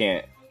I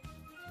can't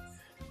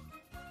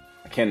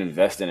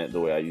invest in it the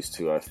way I used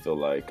to. I feel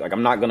like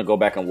I'm not gonna go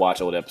back and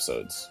watch old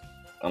episodes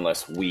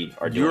unless we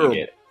are doing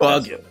it.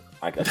 Bugging.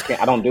 I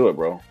don't do it,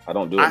 bro. I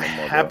don't do it no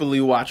more. I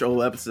happily watch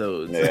old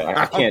episodes. Yeah,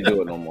 I can't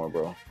do it no more,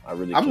 bro. I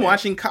really. I'm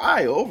watching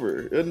Kai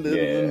over in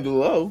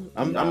below.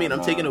 I'm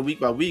taking it week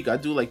by week. I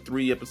do like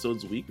 3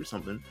 episodes a week or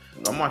something.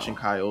 I'm watching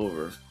Kai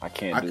over. I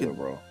can't do it,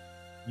 bro.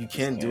 You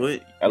can't do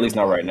it. At least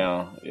not right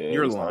now. Yeah,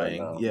 you're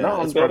lying. Right yeah,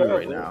 no, it's probably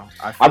right now.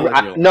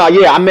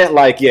 I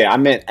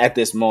meant at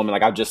this moment.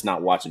 Like I'm just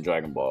not watching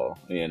Dragon Ball.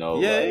 You know.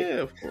 Yeah, like, yeah,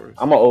 of course.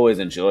 I'm gonna always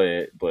enjoy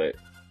it, but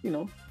you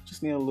know,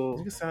 just need a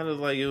little. It sounded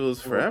like it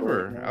was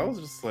forever. I was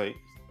just like,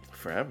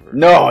 forever.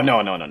 No,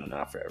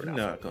 not forever. You're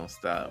not gonna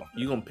stop.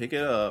 You're gonna pick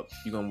it up.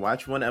 You're gonna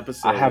watch one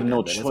episode. I have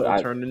no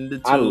choice. Turn into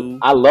two.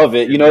 I love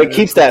it. You know, it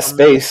keeps that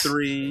space.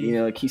 3. You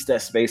know, it keeps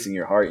that space in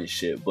your heart and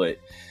shit. But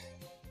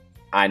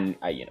I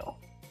you know,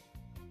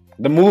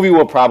 the movie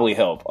will probably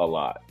help a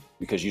lot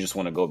because you just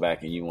want to go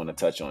back and you want to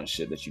touch on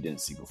shit that you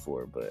didn't see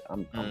before. But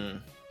I'm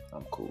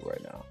cool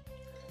right now.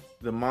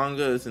 The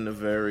manga is in a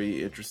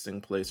very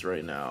interesting place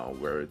right now,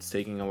 where it's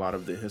taking a lot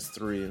of the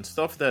history and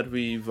stuff that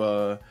we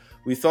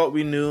thought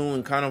we knew,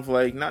 and kind of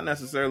like not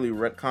necessarily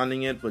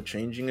retconning it, but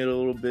changing it a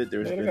little bit.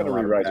 There's been a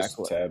lot of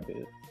backlash.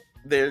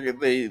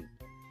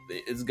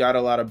 It's got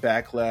a lot of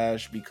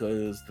backlash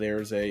because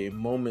there's a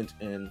moment,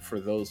 and for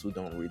those who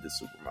don't read the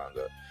Super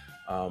manga,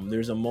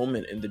 there's a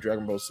moment in the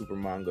Dragon Ball Super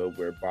manga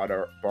where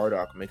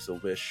Bardock makes a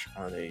wish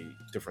on a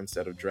different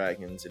set of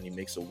dragons, and he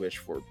makes a wish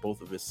for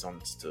both of his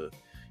sons to,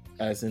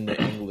 as in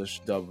the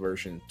English dub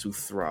version, to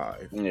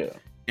thrive. Yeah.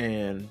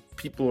 And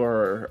people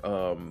are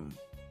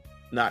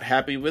not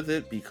happy with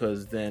it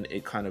because then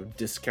it kind of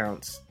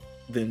discounts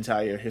the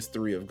entire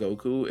history of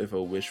Goku if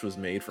a wish was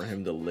made for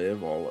him to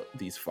live all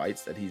these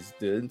fights that he's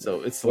did.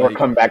 So it's or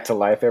come back to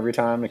life every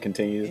time and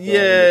continue.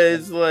 Yeah,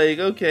 it's like,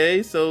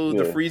 okay, so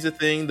the Frieza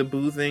thing, the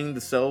Boo thing,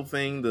 the Cell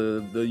thing,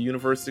 the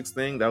Universe 6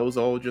 thing, that was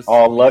all just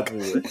all luck. Yeah,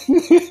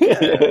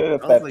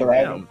 I was like,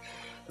 damn,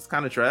 it's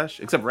kind of trash.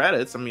 Except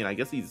Raditz. I mean, I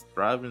guess he's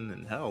thriving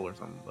in hell or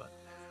something, but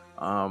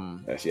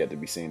that's yet to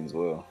be seen as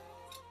well.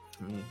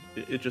 I mean,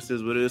 it just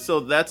is what it is.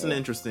 So that's an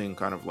interesting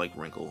kind of like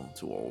wrinkle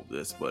to all of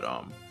this. But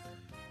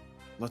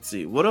let's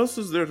see, what else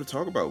is there to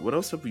talk about? What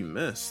else have we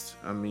missed?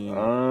 I mean,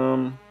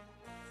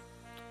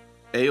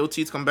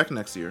 AOT's come back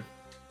next year.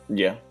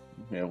 Yeah,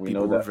 we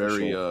know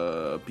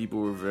that.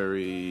 People were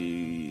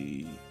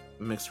very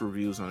mixed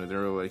reviews on it. They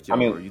were like, "Yo,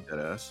 are you dead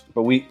ass?"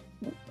 But we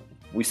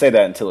say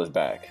that until it's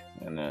back,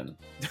 and then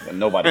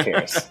nobody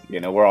cares. You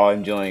know, we're all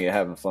enjoying it,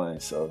 having fun.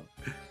 So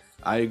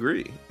I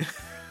agree.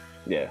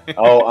 Yeah.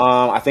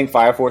 I think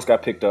Fire Force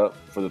got picked up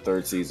for the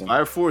 3rd season.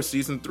 Fire Force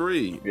season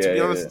 3. Yeah, to be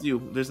honest with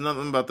you, there's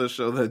nothing about this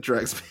show that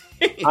drags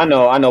me. I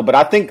know, but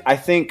I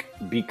think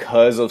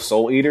because of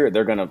Soul Eater,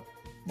 they're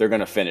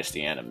gonna finish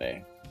the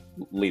anime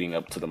leading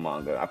up to the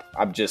manga.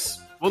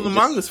 The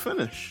manga's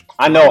finished.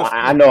 I know.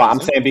 I'm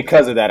saying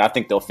because of that, I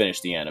think they'll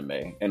finish the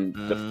anime, and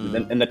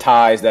the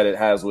ties that it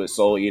has with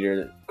Soul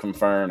Eater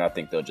confirmed. I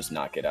think they'll just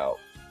knock it out.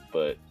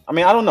 But I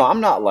mean, I don't know. I'm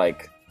not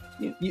like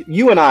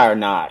you and I are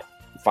not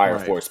Fire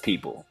Force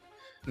people.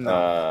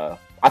 No.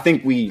 I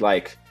think we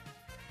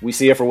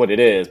see it for what it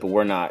is, but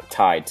we're not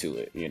tied to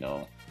it, you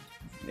know,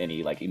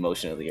 any like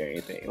emotionally or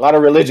anything. A lot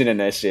of religion in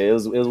that shit. It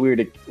was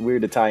weird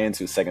to tie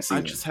into second season.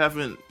 I just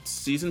haven't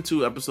season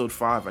 2 episode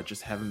 5. I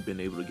just haven't been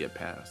able to get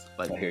past.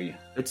 Like, I hear you.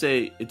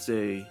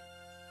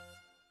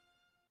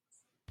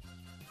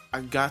 I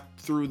got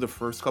through the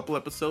first couple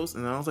episodes,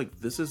 and I was like,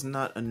 this is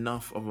not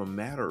enough of a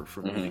matter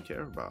for me to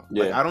care about.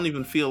 Yeah. Like, I don't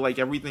even feel like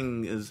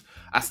everything is...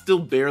 I still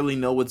barely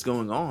know what's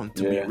going on,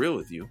 to be real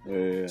with you.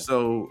 Yeah.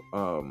 So,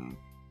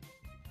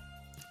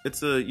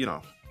 it's a, you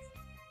know...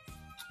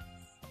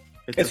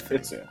 It is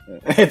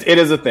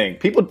a thing.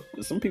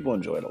 Some people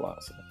enjoy it a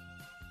lot. So.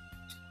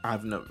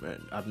 I've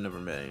never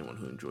met anyone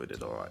who enjoyed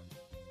it a lot.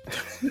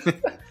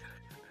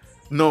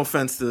 No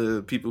offense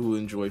to people who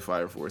enjoy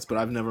Fire Force, but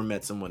I've never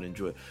met someone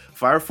enjoy it.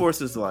 Fire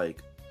Force is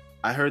like,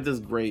 I heard this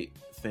great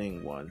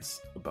thing once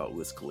about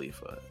Wiz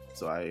Khalifa,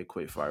 so I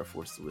equate Fire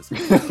Force to Wiz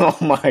Khalifa. Oh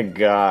my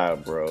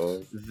god,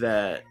 bro!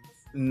 That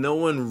no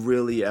one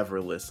really ever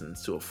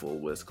listens to a full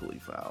Wiz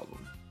Khalifa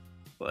album.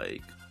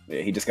 Like,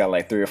 yeah, he just got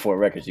like 3 or 4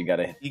 records. You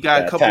got a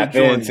couple of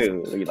joints,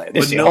 like,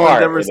 but no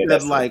one ever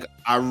said like,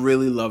 I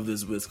really love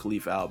this Wiz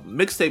Khalifa album.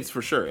 Mixtapes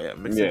for sure,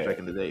 mixtapes back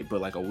in the day, but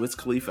like a Wiz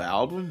Khalifa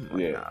album,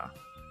 like, nah.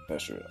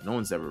 That's true. No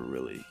one's ever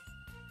really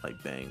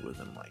like banged with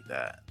him like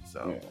that.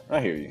 So I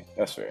hear you.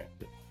 That's fair.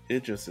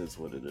 It just is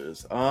what it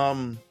is.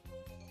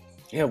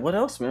 Yeah. What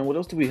else, man? What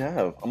else do we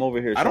have? I'm over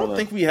here. I don't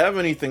think we have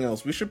anything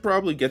else. We should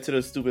probably get to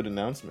the stupid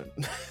announcement.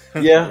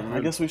 Yeah, I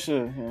guess we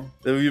should. Yeah.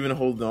 That we've been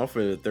holding off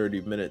for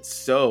 30 minutes.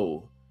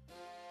 So,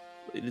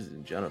 ladies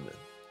and gentlemen,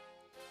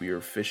 we are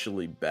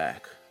officially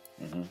back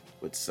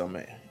with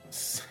Summer.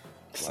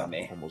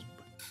 Summer.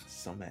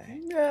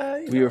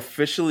 Yeah, we are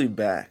officially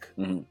back.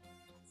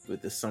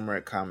 With the Summer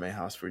at Kame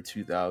House for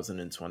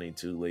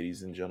 2022,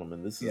 ladies and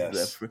gentlemen. This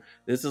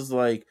is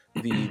like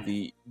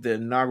the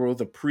inaugural,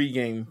 the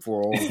pregame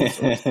for all of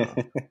this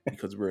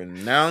because we're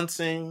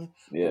announcing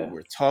what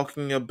we're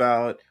talking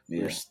about.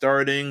 We're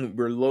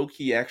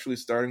low-key actually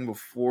starting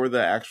before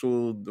the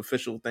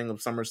official thing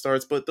of summer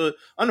starts, but the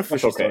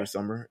unofficial start of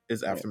summer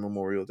is after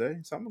Memorial Day,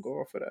 so I'm gonna go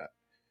off of that.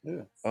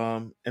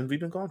 And we've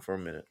been gone for a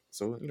minute,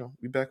 so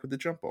we back with the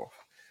jump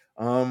off.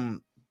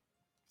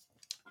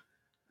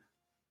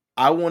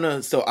 I want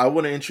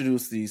to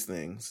introduce these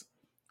things,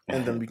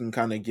 and then we can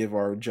kind of give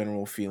our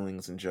general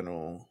feelings and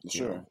general,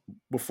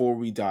 before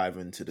we dive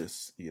into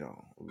this,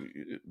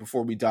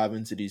 before we dive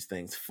into these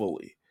things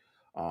fully.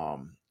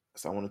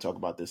 So I want to talk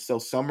about this. So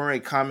Summer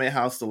at Kame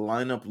House, the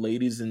lineup,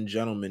 ladies and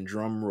gentlemen,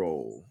 drum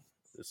roll.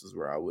 This is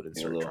where I would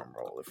insert drum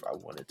roll if I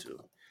wanted to.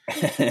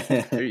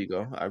 There you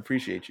go. I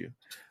appreciate you.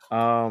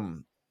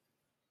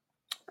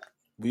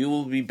 We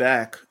will be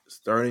back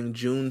starting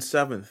June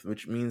 7th,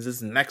 which means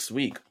it's next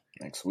week.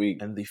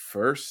 And the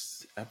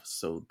first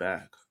episode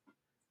back,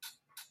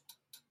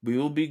 we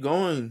will be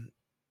going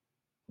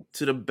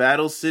to the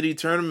Battle City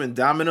tournament,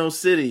 Domino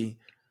City,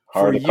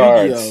 for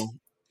Yu-Gi-Oh!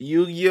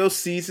 Yu-Gi-Oh!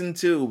 Season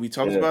 2. We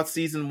talked about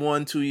Season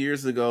 1 2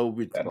 years ago.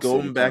 We're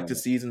going back to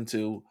Season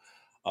 2.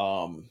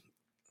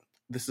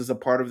 This is a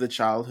part of the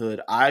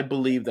childhood. I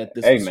believe that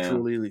this was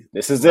truly...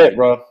 This is it,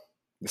 bro.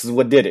 This is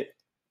what did it.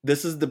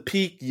 This is the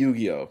peak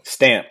Yu-Gi-Oh!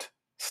 Stamped.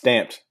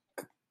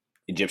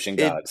 Egyptian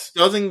gods. It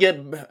doesn't get...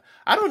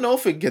 I don't know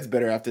if it gets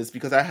better after this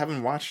because I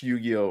haven't watched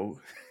Yu-Gi-Oh!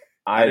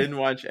 I didn't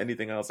watch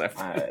anything else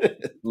after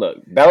this. Look,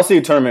 Battle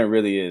City Tournament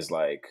really is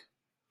like...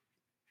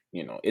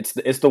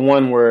 it's the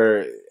one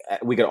where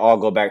we could all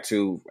go back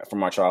to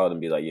from our childhood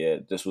and be like, yeah,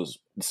 this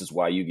is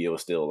why Yu-Gi-Oh!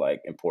 Is still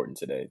like important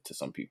today to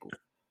some people.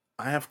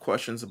 I have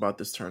questions about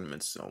this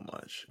tournament so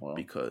much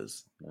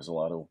because there's a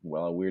lot of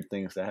weird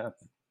things that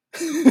happen.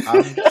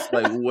 I'm just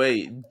like,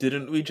 wait,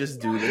 didn't we just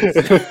do this?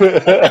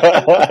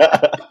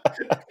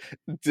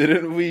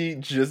 Didn't we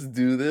just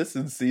do this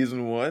in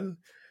Season 1?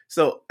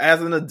 So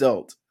as an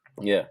adult,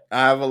 I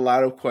have a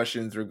lot of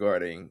questions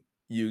regarding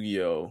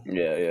Yu-Gi-Oh!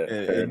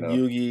 And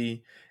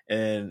Yugi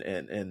and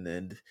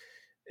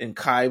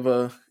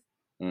Kaiba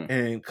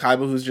and Kaiba,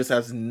 who just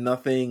has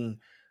nothing.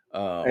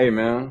 Hey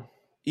man,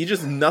 he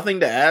just nothing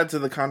to add to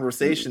the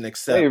conversation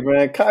except. Hey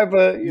man,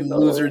 Kaiba,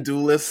 loser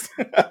duelist.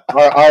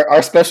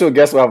 our special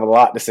guest will have a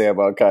lot to say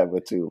about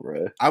Kaiba too,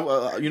 bro.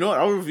 You know what?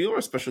 I'll reveal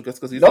our special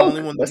guest because he's the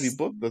only one that we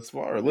booked thus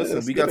far.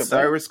 Listen, we got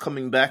Cyrus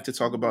coming back to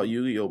talk about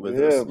Yu-Gi-Oh! With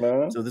us.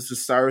 Man. So this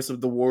is Cyrus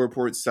of the War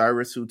Report.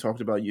 Cyrus, who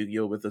talked about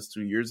Yu-Gi-Oh! With us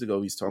 2 years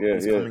ago. He's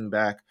coming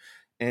back.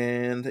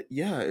 And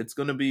it's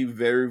going to be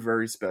very,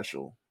 very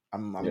special.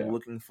 I'm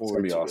looking forward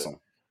to it. It's going to be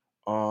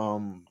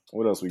awesome.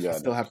 What else we got?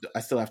 I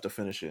still have to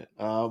finish it.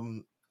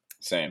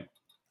 Same.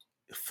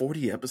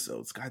 40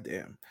 episodes.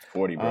 Goddamn.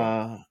 40,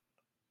 bro.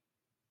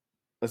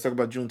 Let's talk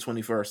about June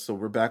 21st. So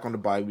we're back on the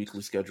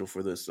bi-weekly schedule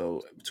for this.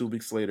 So 2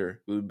 weeks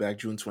later, we'll be back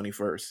June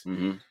 21st.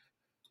 Mm-hmm.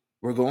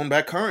 We're going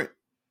back current.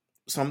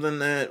 Something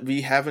that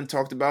we haven't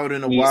talked about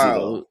in a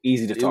while.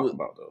 Easy to talk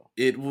about, though.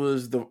 It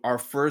was our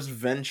first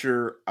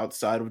venture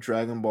outside of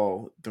Dragon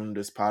Ball during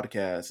this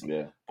podcast.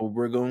 Yeah. But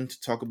we're going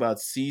to talk about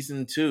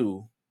Season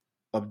 2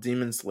 of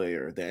Demon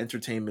Slayer, the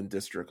Entertainment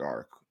District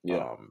arc.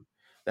 Yeah.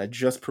 That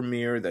just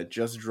premiered, that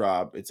just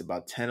dropped. It's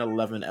about 10,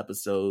 11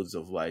 episodes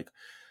of like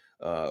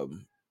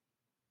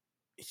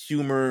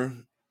humor,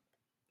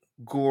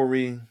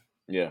 gory,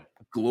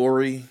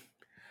 glory.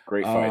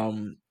 Great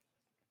fight.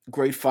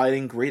 Great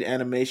fighting, great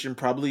animation,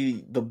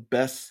 probably the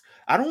best.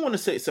 I don't want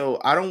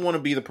to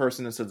be the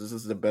person that says this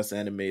is the best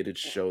animated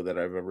show that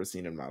I've ever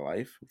seen in my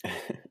life.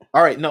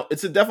 All right, no,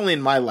 it's definitely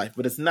in my life,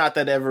 but it's not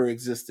that ever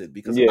existed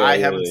because I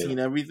haven't seen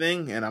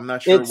everything and I'm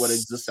not sure what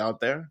exists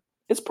out there.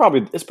 It's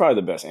probably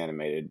the best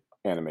animated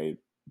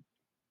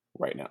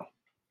right now.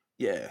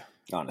 Yeah.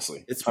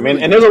 Honestly,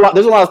 and there's a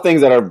lot of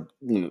things that are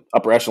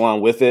upper echelon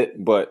with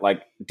it, but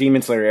like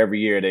Demon Slayer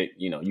every year,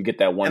 you get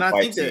that one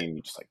fight scene,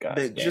 you're just like,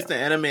 God, just the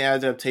anime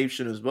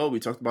adaptation as well.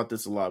 We talked about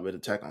this a lot with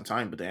Attack on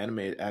Titan, but the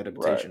anime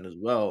adaptation as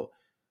well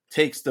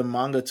takes the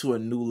manga to a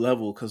new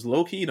level because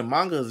low key the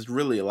manga is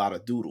really a lot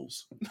of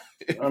doodles.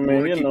 I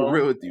mean, keep it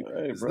real with you,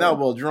 it's not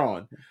well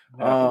drawn.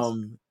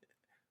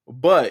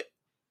 But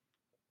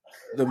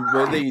the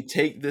way they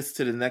take this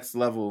to the next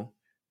level,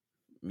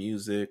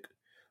 music,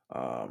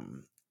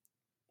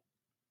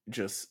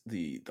 just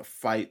the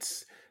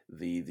fights,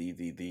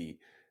 the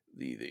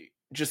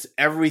just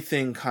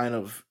everything kind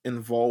of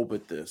involved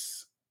with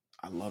this.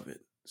 I love it.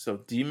 So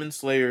Demon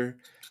Slayer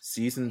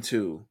Season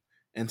 2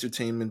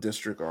 Entertainment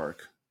District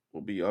arc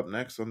will be up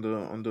next on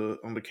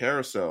the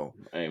carousel.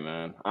 Hey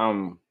man,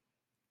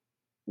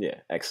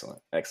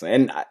 excellent.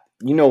 And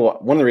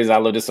one of the reasons I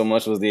loved it so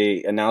much was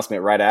the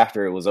announcement right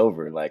after it was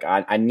over. Like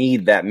I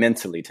need that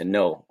mentally to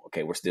know,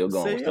 okay, we're still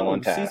going, we're still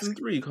on task. Season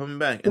 3 coming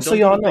back. And so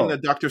y'all know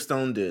that Dr.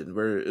 Stone did,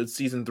 where it's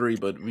Season 3,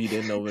 but we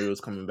didn't know when it was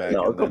coming back.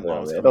 No, come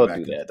on, man. Don't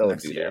do that. Don't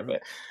do that, man.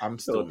 I'm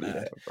still mad,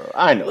 that, bro.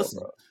 I know,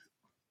 bro.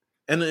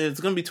 And it's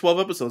gonna be 12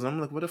 episodes.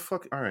 I'm like, what the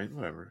fuck? All right,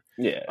 whatever.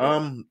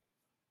 Yeah.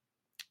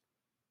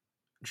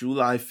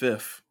 July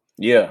 5th.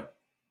 Yeah.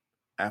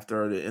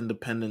 After the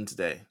Independence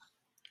Day.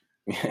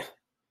 Yeah.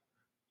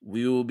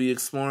 We will be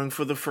exploring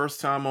for the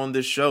first time on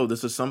this show.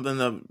 This is something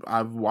that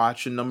I've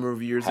watched a number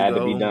of years ago.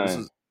 To be done. This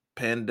is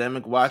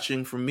pandemic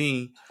watching for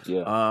me.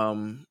 Yeah.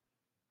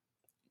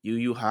 Yu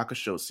Yu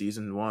Hakusho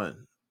Season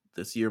 1.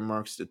 This year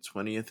marks the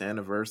 20th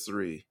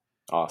anniversary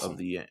of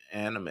the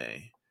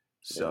anime.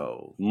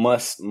 So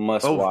must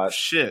watch.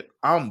 Shit,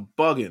 I'm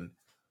bugging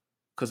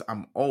because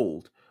I'm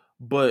old,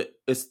 but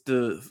it's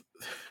the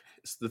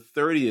It's the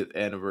 30th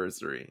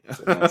anniversary.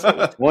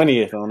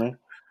 20th on it.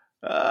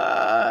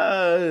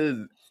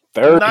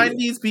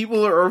 90s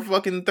people are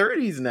fucking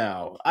 30s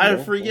now. I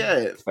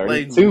forget.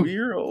 32. Like,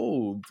 we're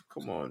old.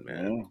 Come on,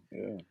 man.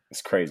 Yeah.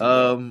 It's crazy.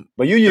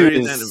 But you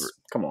use,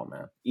 come on,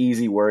 man.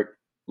 Easy work,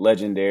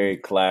 legendary,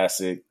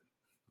 classic.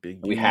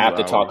 We have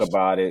to talk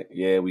about it.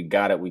 Yeah, we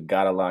got it. We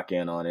got to lock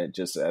in on it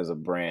just as a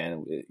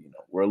brand.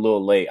 We're a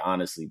little late,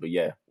 honestly, but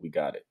yeah, we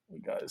got it.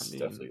 It's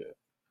definitely good.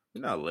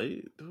 You're not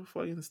late.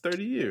 It's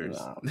 30 years.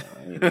 Nah,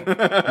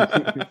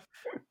 man,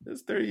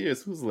 it's 30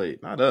 years. Who's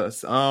late? Not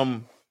us.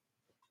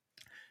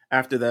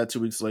 After that, 2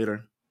 weeks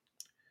later,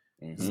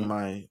 this is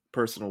my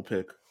personal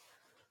pick.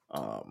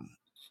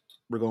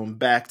 We're going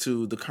back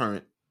to the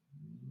current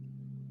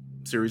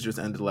series just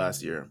ended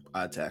last year.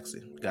 Odd Taxi.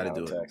 Got to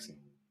do it.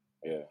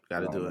 Yeah, got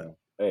to do it.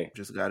 Hey,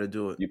 just got to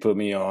do it. You put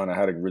me on. I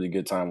had a really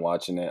good time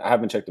watching it. I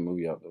haven't checked the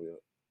movie out though yet.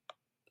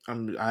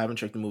 I haven't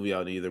checked the movie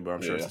out either, but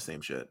I'm sure it's the same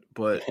shit.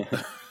 But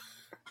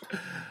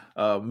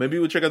maybe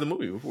we'll check out the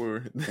movie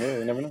before. Yeah,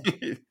 you never know.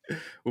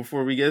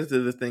 Before we get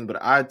to this thing,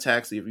 but Odd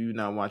Taxi. If you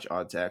not watch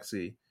Odd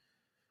Taxi,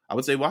 I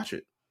would say watch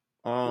it.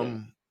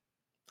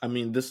 I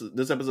mean, this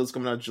episode's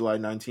coming out July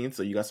 19th,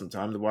 so you got some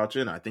time to watch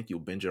it. And I think you'll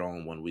binge it all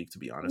in 1 week. To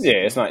be honest, yeah,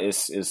 it's not.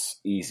 It's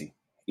easy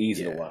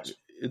to watch.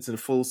 It's a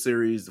full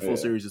series. The full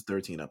series is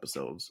 13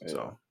 episodes,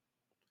 so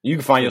you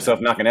can find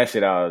yourself knocking that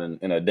shit out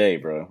in a day,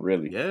 bro.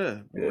 Really? Yeah.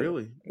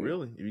 Really.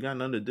 If you got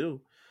nothing to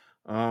do.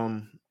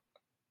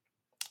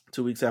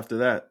 2 weeks after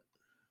that,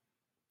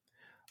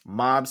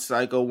 Mob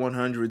Psycho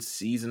 100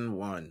 Season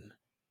 1.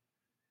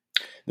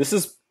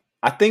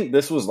 I think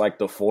this was like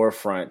the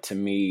forefront to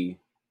me.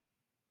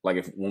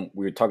 Like when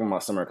we were talking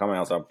about Summer Kame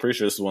House, I'm pretty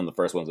sure this is one of the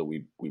first ones that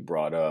we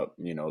brought up,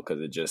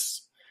 because it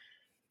just,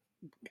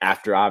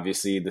 after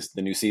obviously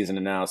the new season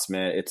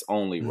announcement, it's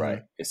only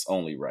right. It's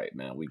only right,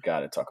 man. We got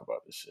to talk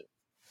about this shit.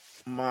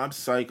 Mob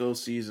Psycho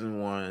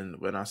Season 1,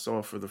 when I saw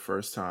it for the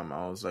first time,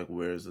 I was like,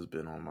 where has this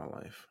been all my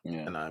life? Yeah.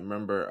 And I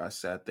remember I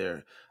sat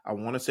there. I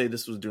want to say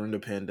this was during the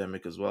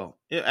pandemic as well.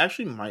 It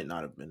actually might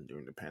not have been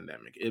during the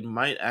pandemic. It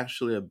might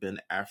actually have been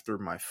after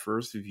my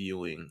first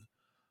viewing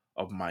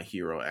of My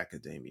Hero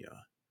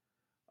Academia,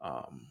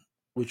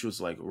 which was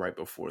like right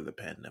before the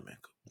pandemic.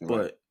 Right.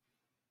 But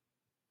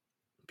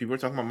people were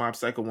talking about Mob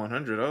Psycho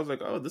 100. I was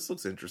like, oh, this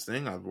looks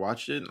interesting. I've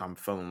watched it. I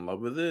fell in love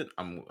with it.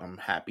 I'm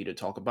happy to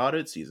talk about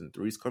it. Season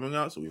 3 is coming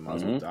out, so we might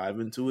as well dive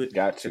into it.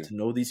 Get to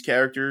know these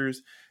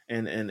characters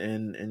and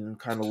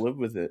kind of live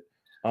with it.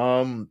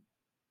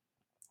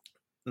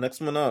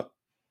 Next one up,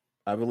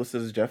 I have a list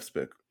as Jeff's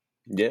pick.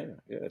 Yeah.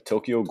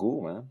 Tokyo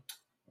Ghoul, man.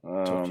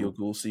 Tokyo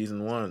Ghoul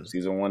Season 1.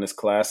 Season 1 is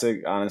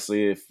classic.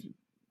 Honestly,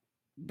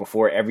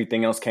 before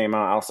everything else came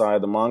out outside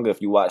of the manga,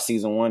 if you watch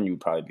Season 1, you'd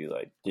probably be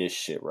like, this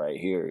shit right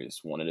here is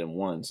one of them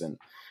ones. And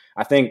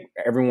I think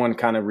everyone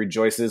kind of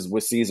rejoices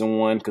with Season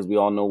 1 because we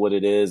all know what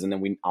it is. And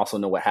then we also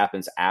know what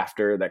happens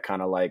after that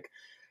kind of like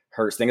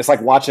hurts thing. It's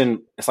like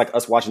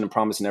us watching The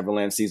Promised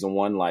Neverland Season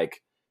 1,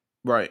 like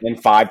right in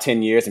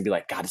 5-10 years and be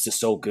like, God, this is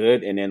so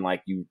good. And then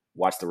like you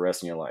watch the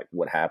rest and you're like,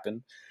 what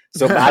happened?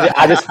 So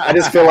I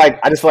just feel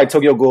like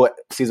Tokyo Ghoul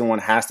Season 1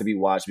 has to be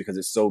watched because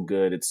it's so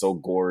good. It's so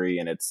gory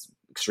and it's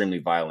extremely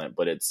violent,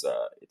 but it's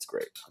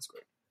great. It's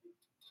great.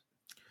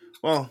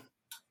 Well,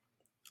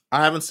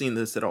 I haven't seen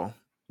this at all.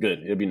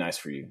 Good. It'd be nice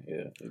for you.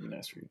 Yeah, it'd be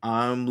nice for you.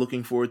 I'm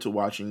looking forward to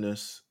watching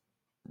this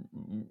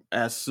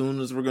as soon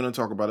as we're going to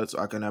talk about it, so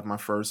I can have my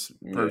first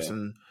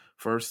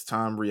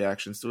time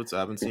reactions to it. So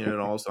I haven't seen it at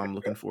all, so I'm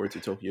looking forward to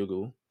Tokyo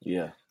Ghoul.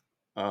 Yeah.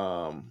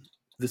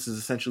 This is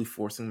essentially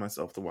forcing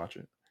myself to watch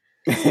it.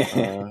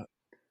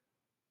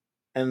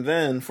 And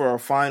then for our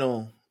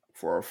final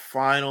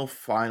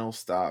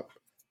stop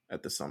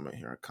at the summit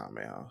here at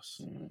Kame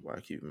House. Why I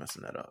keep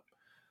messing that up.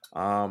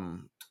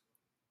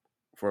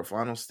 For a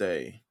final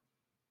stay,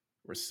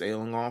 we're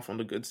sailing off on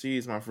the good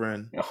seas, my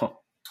friend. Oh.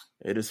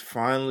 It is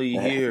finally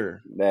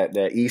here.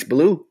 That East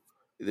Blue.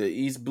 The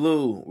East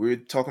Blue. We're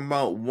talking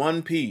about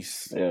One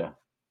Piece. Yeah.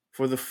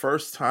 For the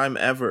first time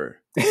ever.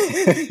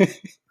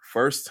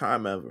 First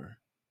time ever.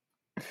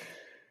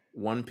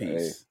 One Piece.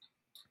 Hey.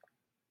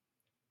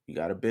 You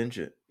gotta binge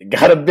it. You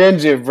gotta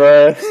binge it,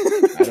 bro.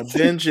 Gotta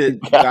binge it.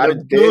 Gotta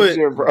do it.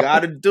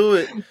 Gotta do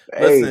it.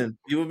 Hey. Listen,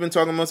 people have been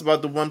talking to us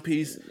about the One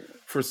Piece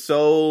for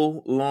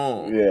so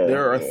long. Yeah,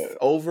 there are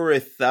over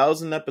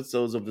 1,000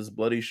 episodes of this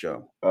bloody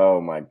show. Oh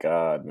my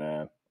God,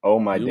 man. Oh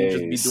my days.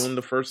 You'll just be doing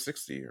the first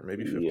 60 or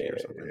maybe 50 or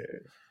something.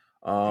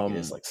 Yeah. I think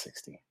it's like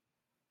 60.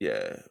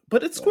 Yeah,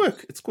 but it's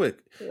quick. It's quick.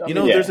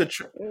 There's a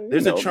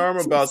charm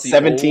about the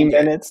 17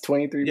 minutes,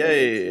 23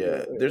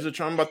 minutes. Yeah. There's a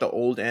charm about the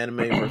old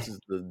anime versus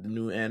the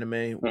new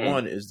anime.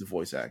 One is the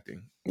voice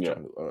acting, which I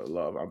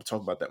love. I'll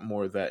talk about that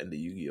more of that in the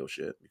Yu-Gi-Oh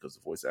shit because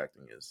the voice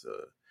acting is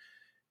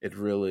it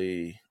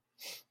really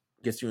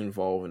gets you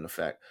involved in the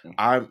fact.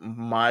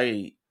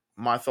 My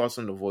thoughts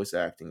on the voice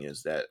acting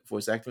is that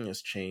voice acting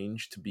has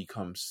changed to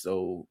become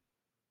so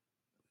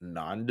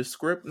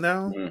nondescript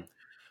now.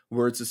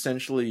 Where it's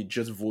essentially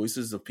just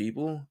voices of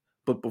people.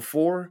 But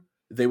before,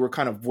 they were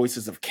kind of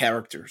voices of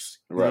characters.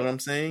 You know what I'm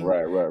saying?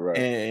 Right.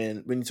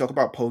 And when you talk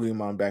about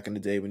Pokemon back in the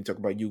day, when you talk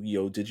about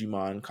Yu-Gi-Oh,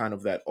 Digimon, kind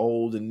of that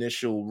old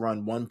initial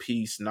run, One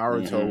Piece,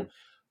 Naruto,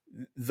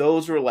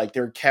 those were like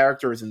their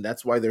characters, and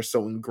that's why they're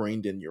so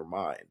ingrained in your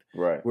mind.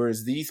 Right.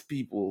 Whereas these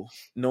people,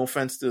 no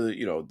offense to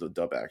the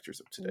dub actors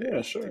of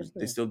today,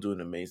 they still do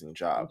an amazing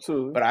job.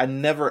 Absolutely. But I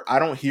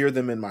don't hear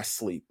them in my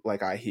sleep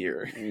like I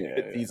hear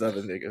these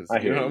other niggas.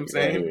 You know what I'm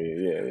saying?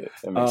 Yeah.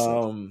 That makes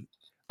sense.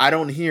 I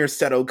don't hear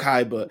Seto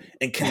Kaiba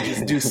and can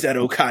just do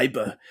Seto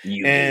Kaiba.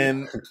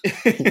 And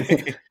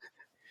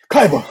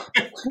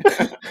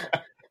Kaiba.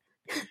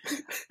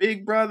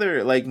 Big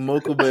Brother, like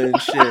Mokuba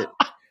and shit.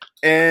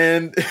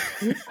 And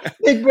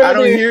Big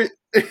Brother.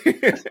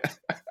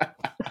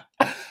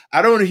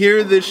 I don't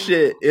hear this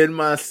shit in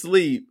my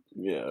sleep.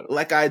 Yeah.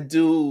 Like I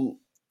do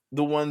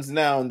the ones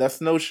now. And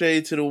that's no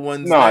shade to the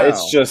ones now. No,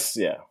 it's just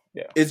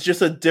It's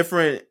just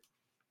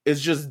it's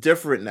just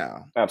different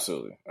now.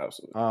 Absolutely. It's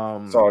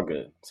all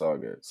good.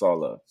 It's all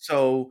love.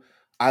 So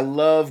I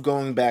love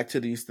going back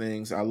to these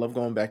things. I love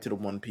going back to the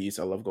One Piece.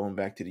 I love going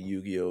back to the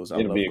Yu-Gi-Ohs. It's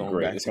gonna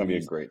be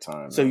a great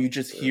time. So you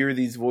just hear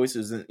these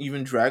voices, and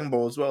even Dragon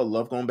Ball as well. I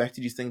love going back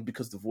to these things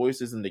because the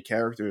voices and the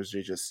characters,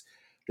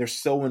 they're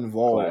so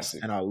involved.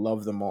 Classic. And I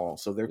love them all.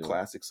 So they're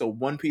classic. So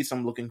One Piece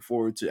I'm looking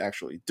forward to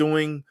actually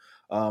doing.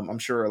 I'm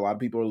sure a lot of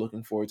people are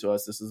looking forward to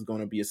us. This is going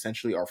to be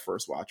essentially our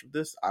first watch of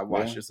this. I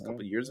watched this a couple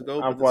of years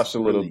ago. I've watched a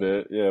little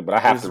bit, but I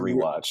have to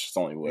rewatch. It's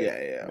the only way.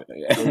 Yeah.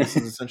 So this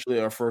is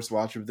essentially our first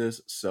watch of this.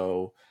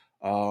 So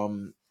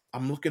I'm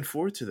looking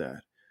forward to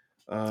that.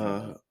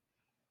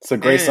 It's a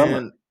great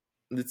summer.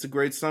 It's a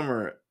great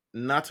summer.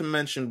 Not to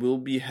mention, we'll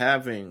be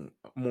having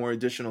more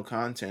additional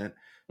content.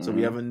 So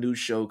we have a new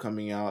show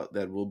coming out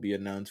that will be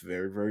announced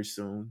very, very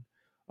soon.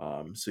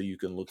 So you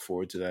can look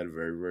forward to that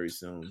very, very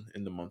soon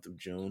in the month of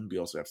June. We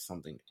also have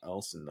something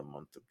else in the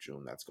month of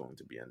June that's going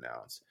to be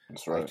announced.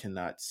 That's right. I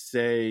cannot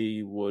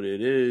say what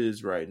it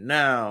is right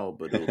now,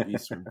 but there'll be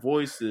some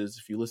voices.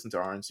 If you listen to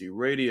RNC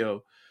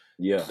Radio,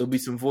 there'll be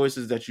some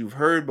voices that you've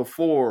heard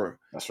before.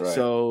 That's right.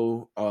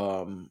 So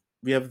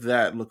we have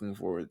that looking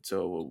forward.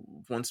 So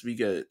once we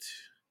can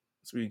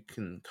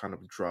kind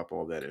of drop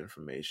all that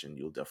information,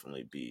 you'll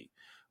definitely be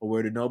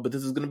aware to know. But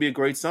this is going to be a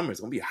great summer. It's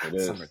going to be a hot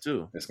summer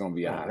too. It's going to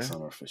be a hot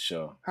summer for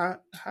sure.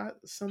 Hot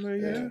summer,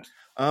 yeah.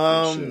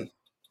 I'm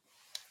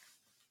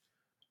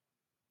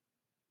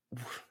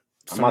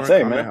about to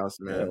say, man. House,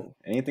 man.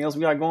 Anything else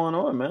we got going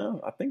on, man?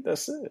 I think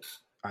that's it.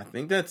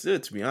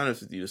 To be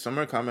honest with you. The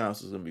summer Kame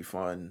House is going to be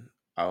fun.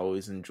 I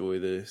always enjoy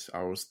this. I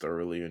always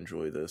thoroughly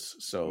enjoy this.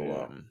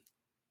 So,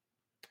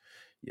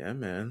 yeah,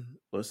 man.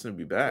 Listen,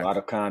 be back. A lot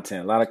of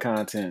content.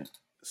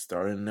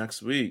 Starting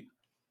next week.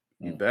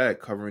 Be back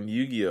covering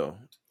Yu-Gi-Oh!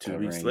 2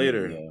 weeks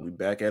later, we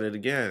back at it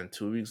again.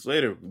 2 weeks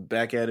later, we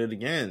back at it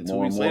again. 2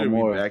 weeks later,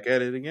 we back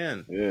at it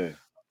again. Yeah.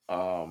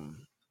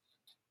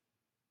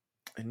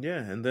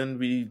 And then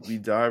we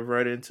dive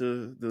right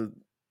into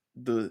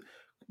the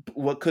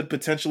what could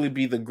potentially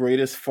be the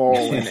greatest fall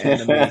in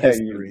anime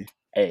history.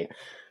 Hey,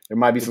 there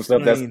might be some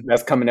stuff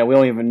that's coming that we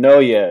don't even know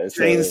yet.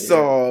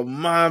 Chainsaw,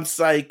 Mob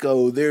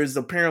Psycho. There's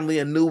apparently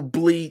a new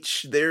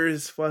Bleach.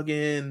 There's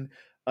fucking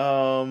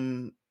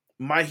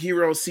My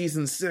Hero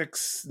Season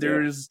 6.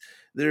 There's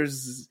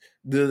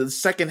the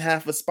second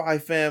half of Spy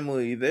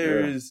Family.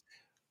 There's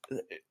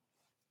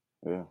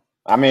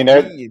I mean,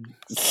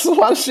 there's a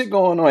lot of shit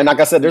going on. And like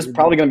I said, there's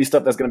probably going to be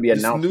stuff that's going to be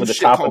announced for the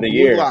top of the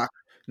year.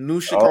 New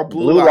shit called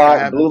Blue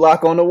Lock. Blue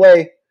Lock on the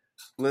way.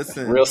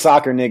 Listen. Real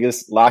soccer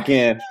niggas, lock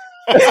in.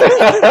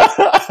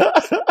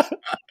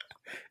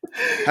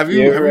 Have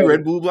you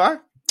read Blue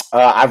Lock?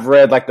 I've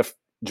read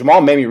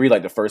Jamal made me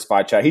read the first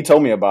 5 chapters. He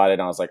told me about it,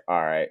 and I was like,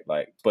 all right,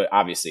 but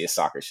obviously it's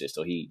soccer shit,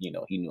 so he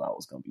knew I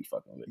was gonna be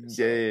fucking with it.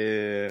 So.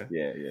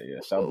 Yeah.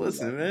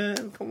 Listen,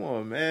 man, come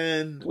on,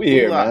 man. We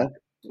here, man.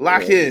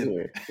 Lock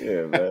in.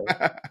 Yeah, man.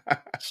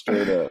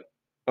 Straight up.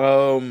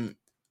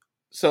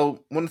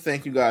 So want to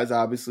thank you guys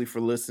obviously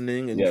for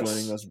listening and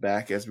joining us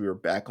back as we were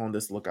back on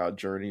this lookout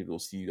journey. We'll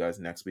see you guys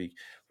next week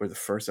for the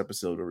first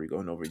episode where we're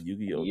going over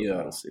Yu-Gi-Oh! The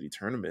Battle City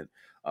Tournament.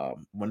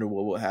 Wonder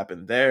what will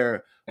happen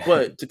there.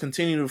 But to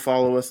continue to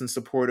follow us and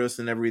support us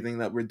and everything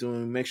that we're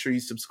doing, make sure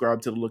you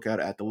subscribe to the Lookout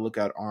at the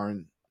Lookout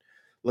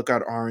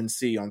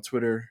RNC on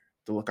Twitter,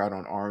 the Lookout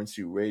on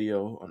RNC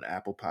Radio, on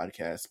Apple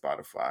Podcasts,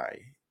 Spotify,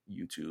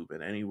 YouTube,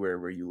 and anywhere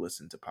where you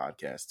listen to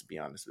podcasts, to be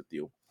honest with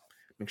you.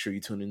 Make sure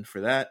you tune in for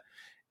that.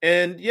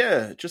 And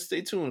just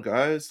stay tuned,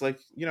 guys.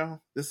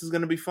 This is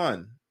going to be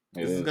fun.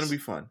 This is going to be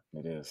fun.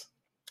 It is.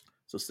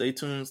 So stay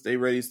tuned, stay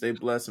ready, stay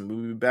blessed, and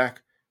we'll be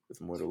back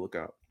with more to look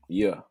out.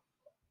 Yeah.